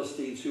the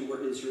Philistines, who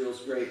were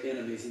Israel's great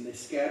enemies. And they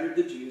scattered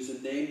the Jews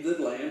and named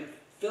the land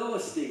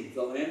Philistines,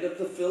 the land of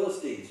the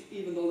Philistines,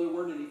 even though there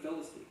weren't any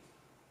Philistines.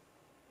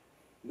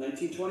 In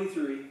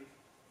 1923,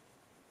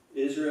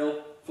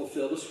 Israel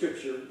fulfilled a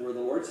scripture where the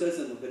Lord says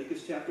in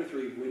Leviticus chapter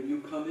 3, when you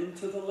come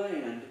into the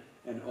land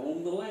and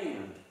own the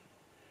land,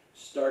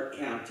 start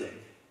counting.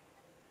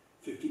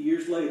 50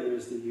 years later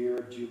is the year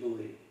of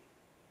Jubilee.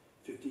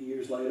 50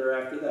 years later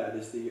after that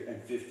is the year,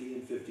 and 50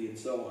 and 50 and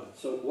so on.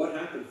 So what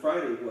happened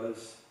Friday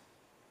was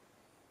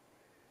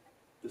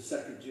the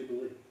second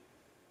Jubilee.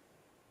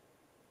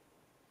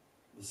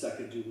 The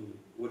second Jubilee.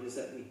 What does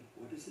that mean?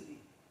 What does it mean?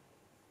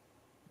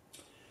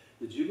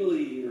 The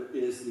Jubilee year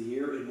is the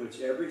year in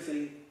which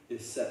everything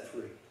is set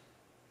free.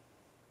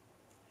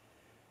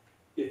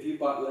 If you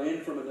bought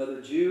land from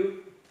another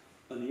Jew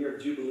on the year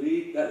of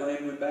Jubilee, that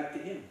land went back to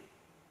him.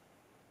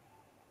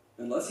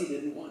 Unless he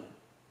didn't want it.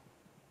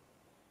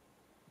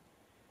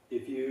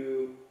 If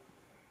you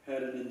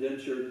had an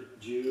indentured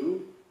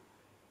Jew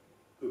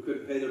who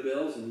couldn't pay their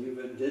bills and you've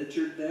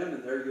indentured them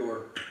and they're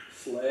your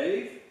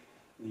slave,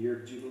 in the year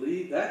of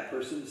Jubilee, that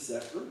person is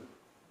set free.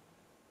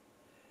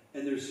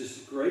 And there's this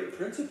great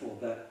principle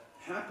that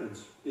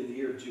happens in the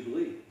year of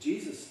Jubilee.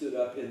 Jesus stood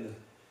up in the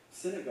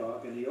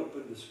synagogue and he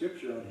opened the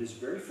scripture on his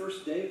very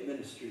first day of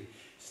ministry.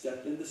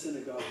 Stepped in the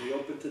synagogue, he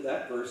opened to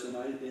that verse in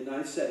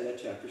Isaiah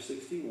chapter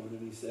 61,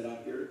 and he said,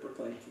 I'm here to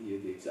proclaim to you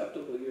the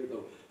acceptable year,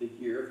 the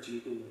year of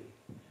Jubilee.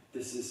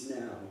 This is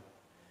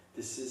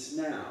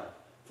now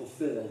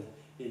fulfilled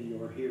in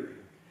your hearing.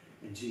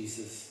 And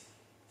Jesus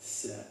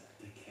set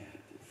the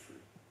captive free.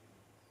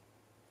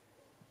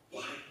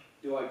 Why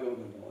do I go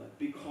into all that?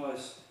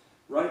 Because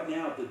right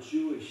now the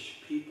Jewish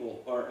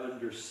people are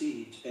under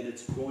siege, and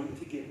it's going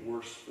to get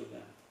worse for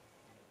them.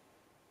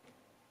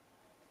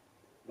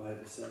 The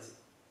Bible says it.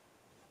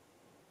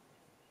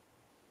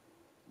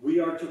 We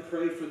are to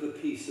pray for the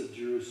peace of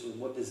Jerusalem.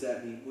 What does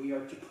that mean? We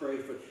are to pray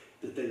for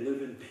that they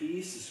live in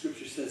peace. The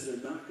scripture says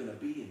they're not going to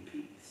be in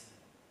peace.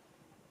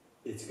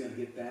 It's going to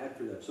get bad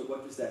for them. So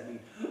what does that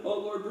mean? Oh,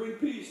 Lord, bring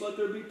peace. Let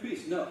there be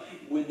peace. No.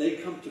 When they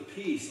come to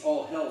peace,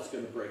 all hell's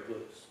going to break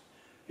loose.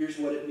 Here's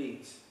what it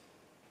means.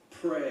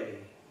 Pray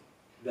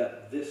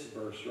that this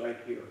verse right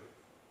here,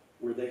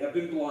 where they have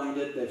been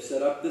blinded, they've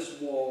set up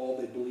this wall,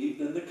 they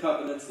believed in the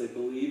covenants, they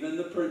believe in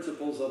the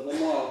principles of the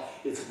law.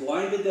 It's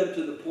blinded them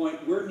to the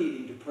point we're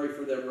needing to pray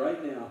for them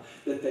right now,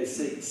 that they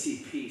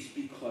see peace,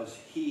 because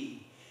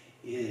he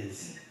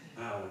is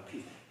our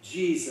peace.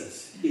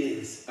 Jesus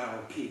is our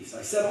peace.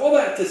 I said all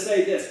that to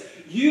say this.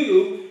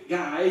 You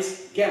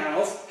guys,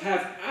 gals,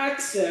 have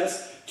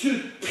access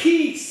to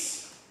peace.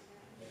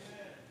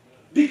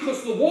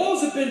 Because the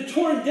walls have been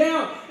torn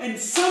down, and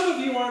some of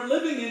you aren't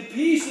living in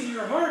peace in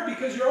your heart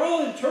because you're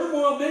all in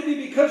turmoil,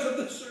 maybe because of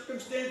the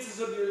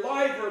circumstances of your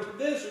life or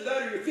this or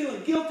that, or you're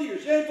feeling guilty or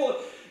shameful.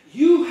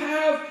 You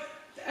have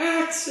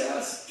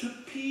access to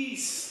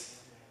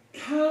peace.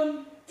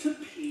 Come to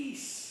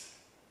peace.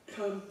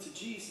 Come to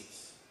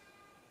Jesus.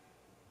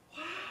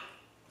 Wow.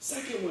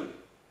 Second one.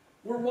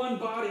 We're one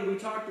body. We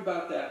talked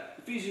about that.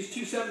 Ephesians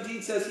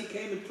 2:17 says he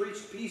came and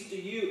preached peace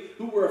to you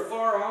who were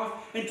afar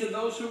off and to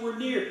those who were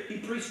near. He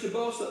preached to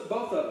both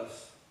of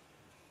us.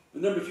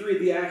 And number 3,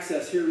 the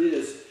access. Here it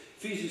is.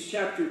 Ephesians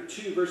chapter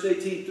 2, verse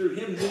 18. Through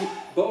him who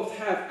both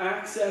have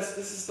access,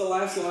 this is the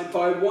last line,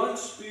 by one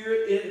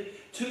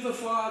Spirit to the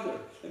Father.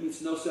 That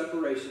means no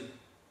separation.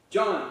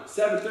 John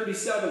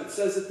 7:37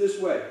 says it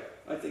this way.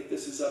 I think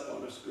this is up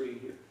on a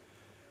screen here.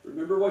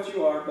 Remember what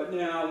you are, but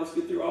now let's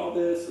get through all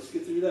this. Let's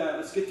get through that.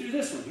 Let's get through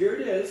this one. Here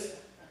it is.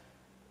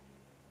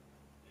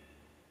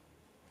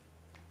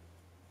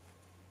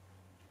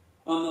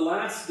 On the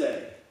last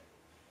day,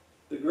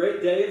 the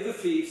great day of the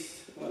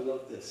feast, oh, I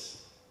love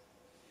this.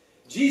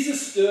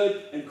 Jesus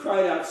stood and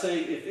cried out,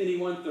 saying, if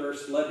anyone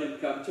thirsts, let him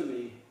come to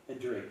me and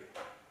drink.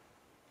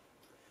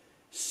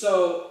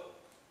 So,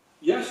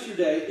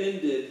 yesterday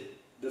ended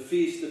the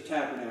Feast of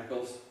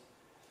Tabernacles.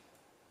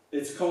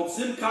 It's called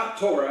Simchat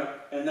Torah,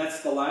 and that's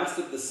the last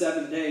of the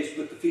 7 days,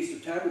 but the Feast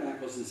of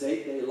Tabernacles is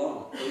 8 days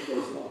long.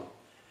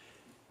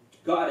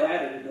 God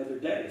added another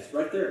day. It's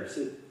right there. It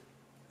said,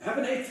 have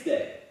an 8th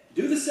day.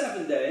 Do the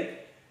 7th day.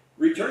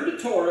 Return to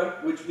Torah,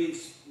 which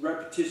means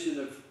repetition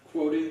of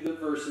quoting the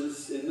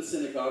verses in the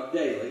synagogue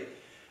daily.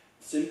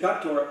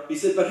 Simchat Torah. He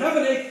said, but have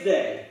an 8th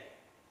day.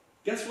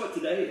 Guess what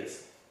today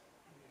is?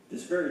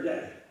 This very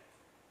day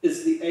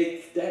is the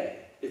 8th day.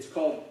 It's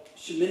called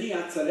Shemini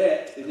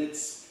Atzeret, and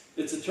it's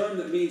a term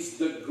that means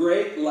the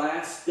great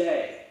last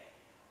day.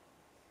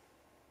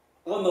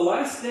 On the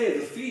last day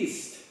of the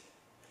feast,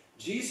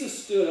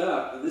 Jesus stood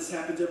up, and this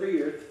happens every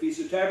year at the Feast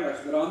of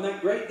Tabernacles, but on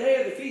that great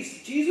day of the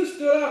feast, Jesus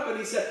stood up and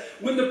he said,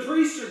 when the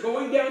priests are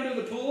going down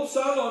to the pool of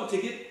Siloam to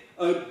get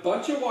a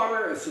bunch of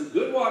water, some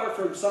good water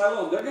from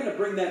Siloam, they're going to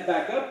bring that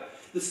back up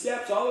the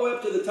steps all the way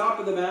up to the top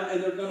of the mountain,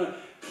 and they're going to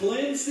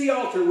cleanse the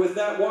altar with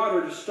that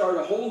water to start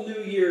a whole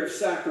new year of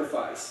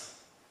sacrifice.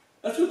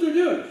 That's what they're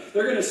doing.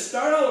 They're going to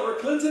start all over,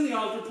 cleansing the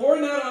altar,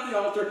 pouring out on the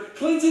altar,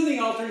 cleansing the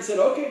altar, and said,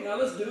 okay, now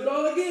let's do it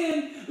all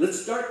again. Let's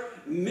start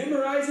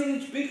memorizing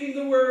and speaking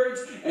the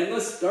words, and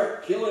let's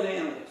start killing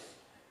animals.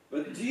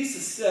 But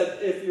Jesus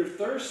said, if you're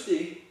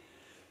thirsty,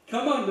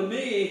 come unto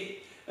me,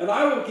 and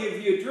I will give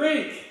you a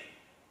drink.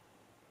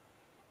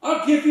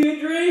 I'll give you a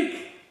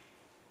drink.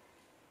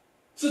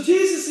 So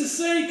Jesus is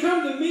saying,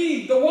 come to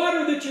me. The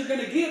water that you're going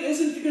to get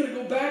isn't going to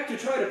go back to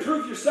try to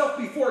prove yourself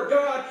before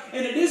God,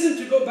 and it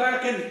isn't to go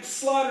back and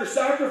slaughter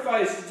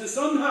sacrifices to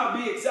somehow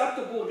be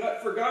acceptable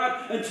for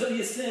God until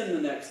you sin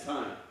the next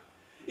time.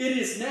 It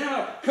is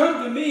now,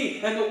 come to me,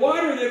 and the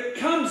water that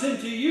comes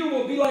into you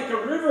will be like a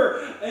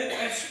river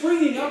and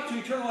springing up to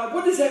eternal life.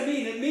 What does that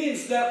mean? It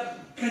means that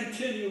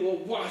continual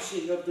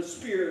washing of the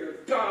Spirit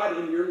of God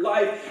in your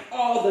life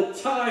all the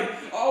time.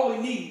 All we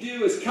need to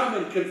do is come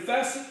and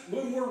confess it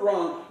when we're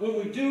wrong, when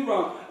we do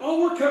wrong.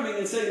 All we're coming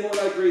and saying, Lord,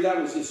 I agree,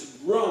 that was just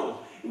wrong.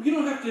 You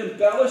don't have to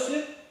embellish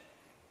it.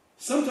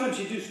 Sometimes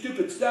you do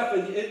stupid stuff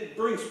and it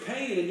brings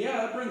pain, and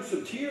yeah, it brings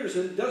some tears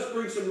and it does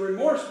bring some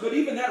remorse, but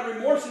even that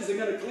remorse isn't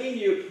going to clean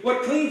you.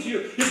 What cleans you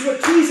is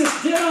what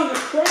Jesus did on the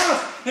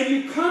cross, and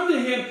you come to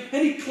Him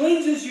and He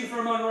cleanses you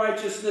from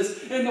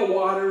unrighteousness, and the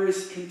water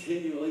is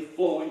continually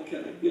flowing.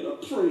 Can I get a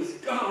praise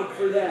God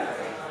for that?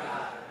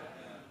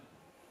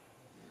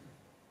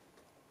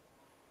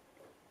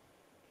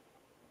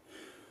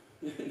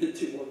 And then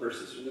 2 more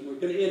verses, and then we're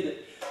going to end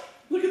it.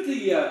 Look at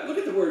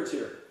the words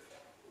here.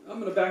 I'm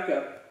going to back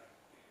up.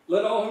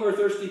 Let all who are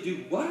thirsty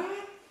do what?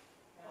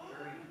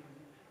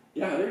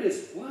 Yeah, there it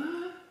is.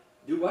 What?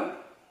 Do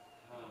what?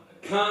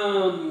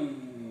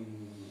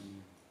 Come.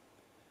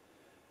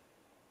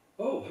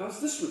 Oh,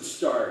 how's this one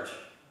start?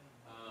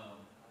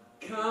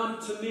 Come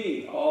to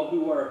me, all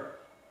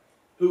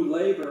who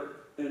labor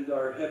and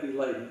are heavy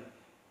laden.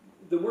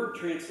 The word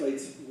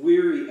translates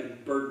weary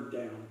and burdened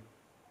down.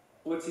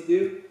 What's He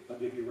do? I'll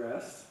give you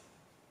rest.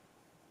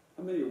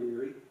 How many are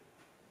weary?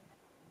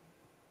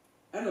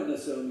 I don't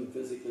necessarily mean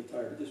physically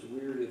tired, just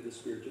weary of the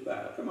spiritual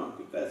battle. Come on,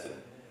 confess it.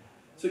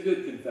 It's a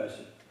good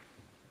confession.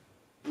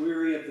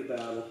 Weary of the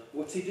battle.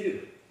 What's He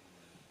do?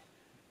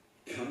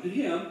 Come to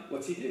Him.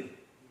 What's He do?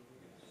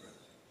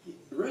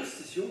 The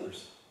rest is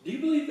yours. Do you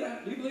believe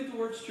that? Do you believe the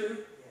word's true?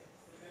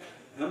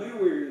 How many are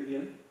weary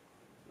again?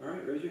 All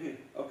right, raise your hand.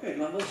 Okay,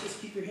 now let's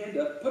just keep your hand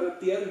up. Put up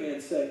the other hand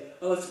and say,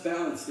 oh, let's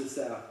balance this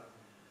out.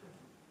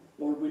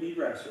 Lord, we need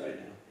rest right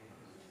now.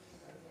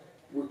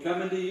 We're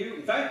coming to you.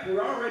 In fact,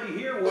 we're already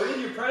here. We're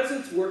in your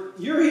presence.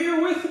 You're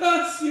here with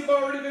us. You've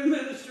already been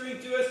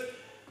ministering to us.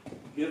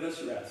 Give us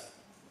rest.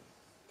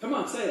 Come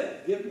on, say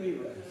that. Give me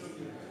rest.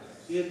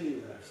 Give me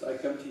rest. I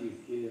come to you.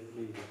 Give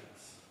me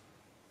rest.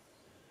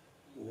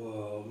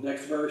 Whoa.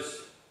 Next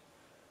verse.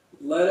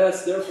 Let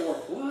us therefore,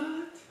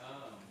 what?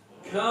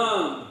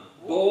 Come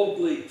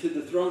boldly to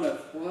the throne of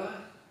what?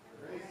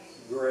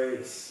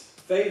 Grace.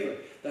 Favor.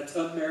 That's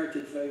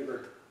unmerited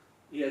favor.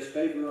 He has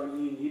favor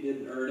on you and you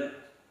didn't earn it.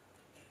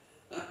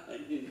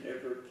 You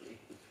never can.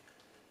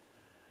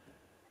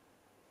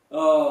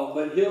 Oh,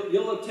 but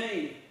you'll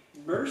obtain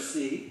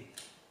mercy.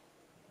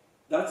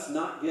 That's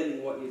not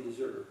getting what you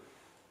deserve.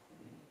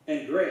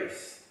 And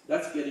grace,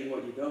 that's getting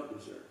what you don't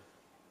deserve.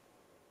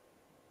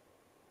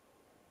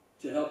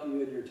 To help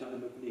you in your time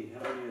of need.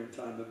 How many are in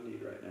time of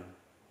need right now?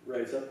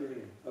 Raise up your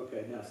hand.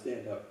 Okay, now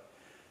stand up.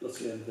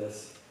 Let's end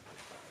this.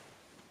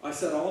 I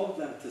said all of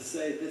that to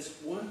say this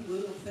one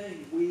little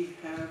thing. We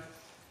have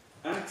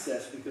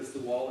access because the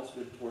wall has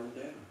been torn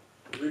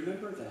down.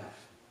 Remember that.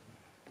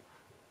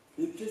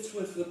 It fits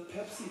with the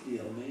Pepsi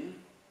deal, man.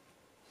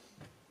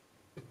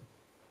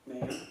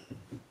 Man.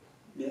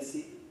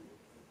 Missy.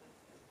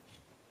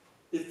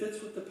 It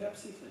fits with the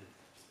Pepsi thing.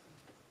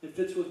 It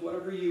fits with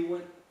whatever you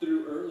went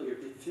through earlier.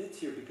 It fits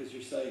here because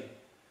you're saying,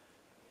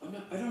 I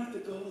don't have to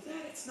go with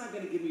that. It's not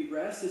going to give me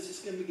rest. It's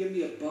just going to give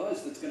me a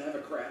buzz that's going to have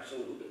a crash a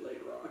little bit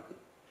later on.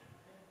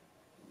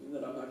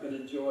 That I'm not going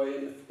to enjoy,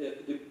 and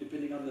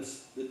depending on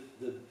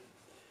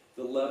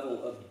the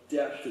level of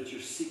depth that you're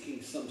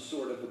seeking some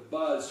sort of a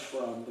buzz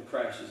from, the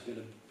crash is going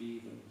to be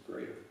even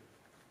greater.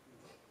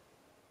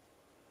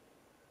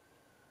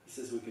 He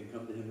says we can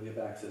come to Him and have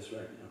access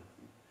right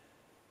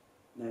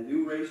now. Now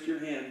you raised your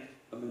hand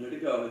a minute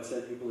ago and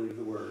said you believe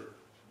the Word.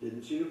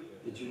 Didn't you?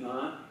 Did you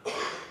not?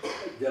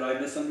 Did I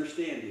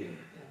misunderstand you?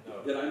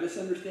 No. Did I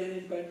misunderstand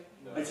anybody?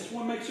 No. I just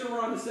want to make sure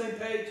we're on the same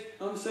page,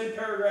 on the same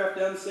paragraph,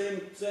 down the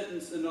same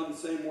sentence, and on the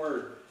same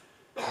word.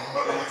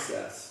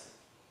 Access.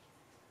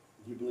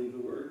 Do you believe the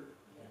Word?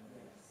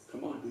 Yes.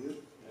 Come on, do you?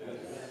 Yes.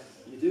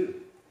 You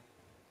do.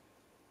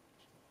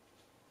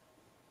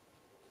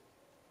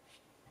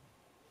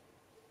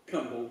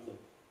 Come boldly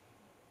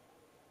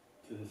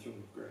to the throne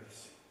of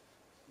grace.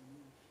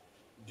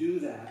 Do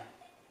that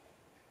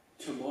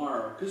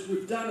tomorrow, because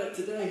we've done it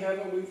today,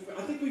 haven't we?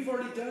 I think we've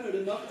already done it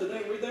enough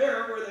today. We're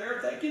there.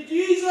 Thank you,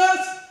 Jesus.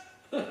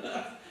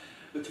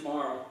 But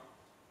tomorrow,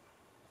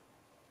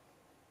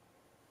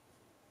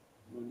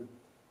 when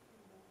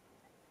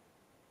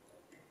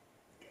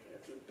gotta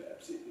have some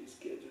Pepsi. These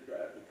kids are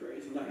driving me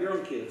crazy. Not your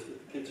own kids,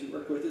 but the kids you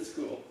work with at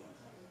school.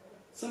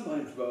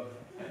 Sometimes both.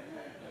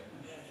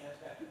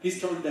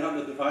 He's torn down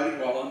the dividing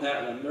wall on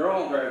that one. They're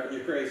all driving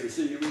you crazy.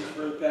 So you reach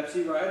for the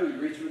Pepsi, right? Or you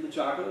reach for the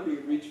chocolate, or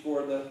you reach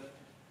for the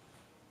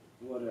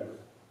whatever.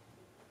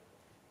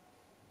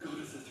 Go to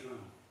the throne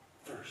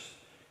first.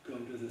 Go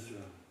to the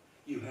throne.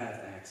 You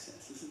have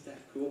access. Isn't that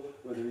cool?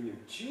 Whether you're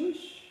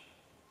Jewish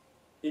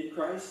in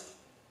Christ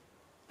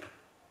or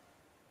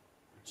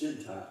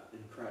Gentile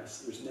in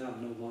Christ, there's now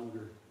no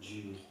longer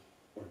Jew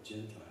or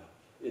Gentile.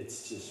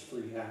 It's just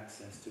free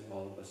access to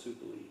all of us who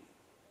believe.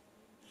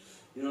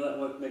 You know that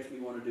what makes me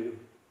want to do?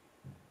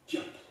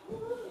 Jump.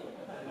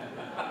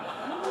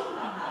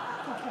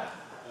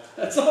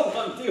 That's all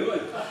I'm doing.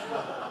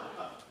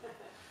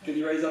 Can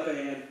you raise up a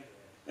hand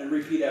and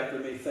repeat after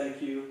me?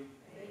 Thank you,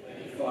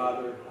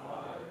 Father,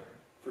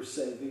 for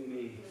saving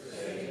me.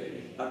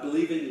 I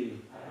believe in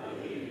you.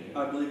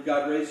 I believe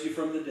God raised you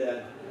from the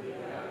dead.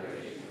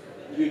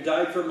 You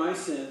died for my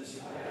sins.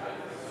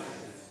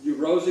 You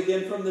rose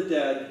again from the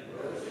dead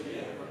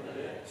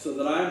so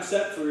that I am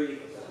set free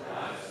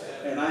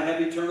and I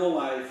have eternal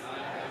life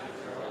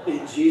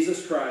in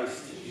Jesus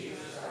Christ.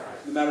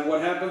 No matter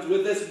what happens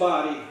with this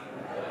body,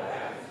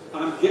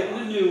 I'm getting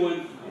a new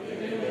one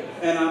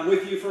and I'm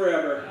with you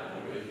forever.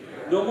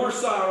 No more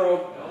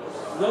sorrow,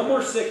 no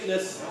more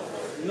sickness,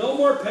 no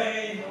more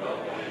pain,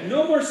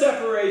 no more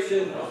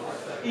separation,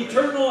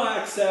 eternal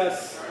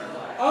access,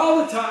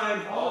 all the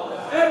time,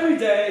 every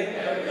day,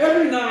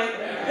 every night,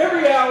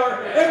 every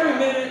hour, every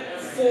minute,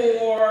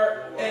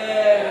 forever.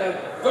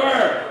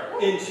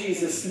 In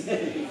Jesus'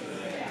 name.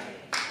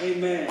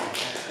 Amen.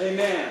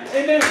 Amen.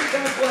 Amen.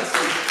 God bless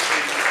you.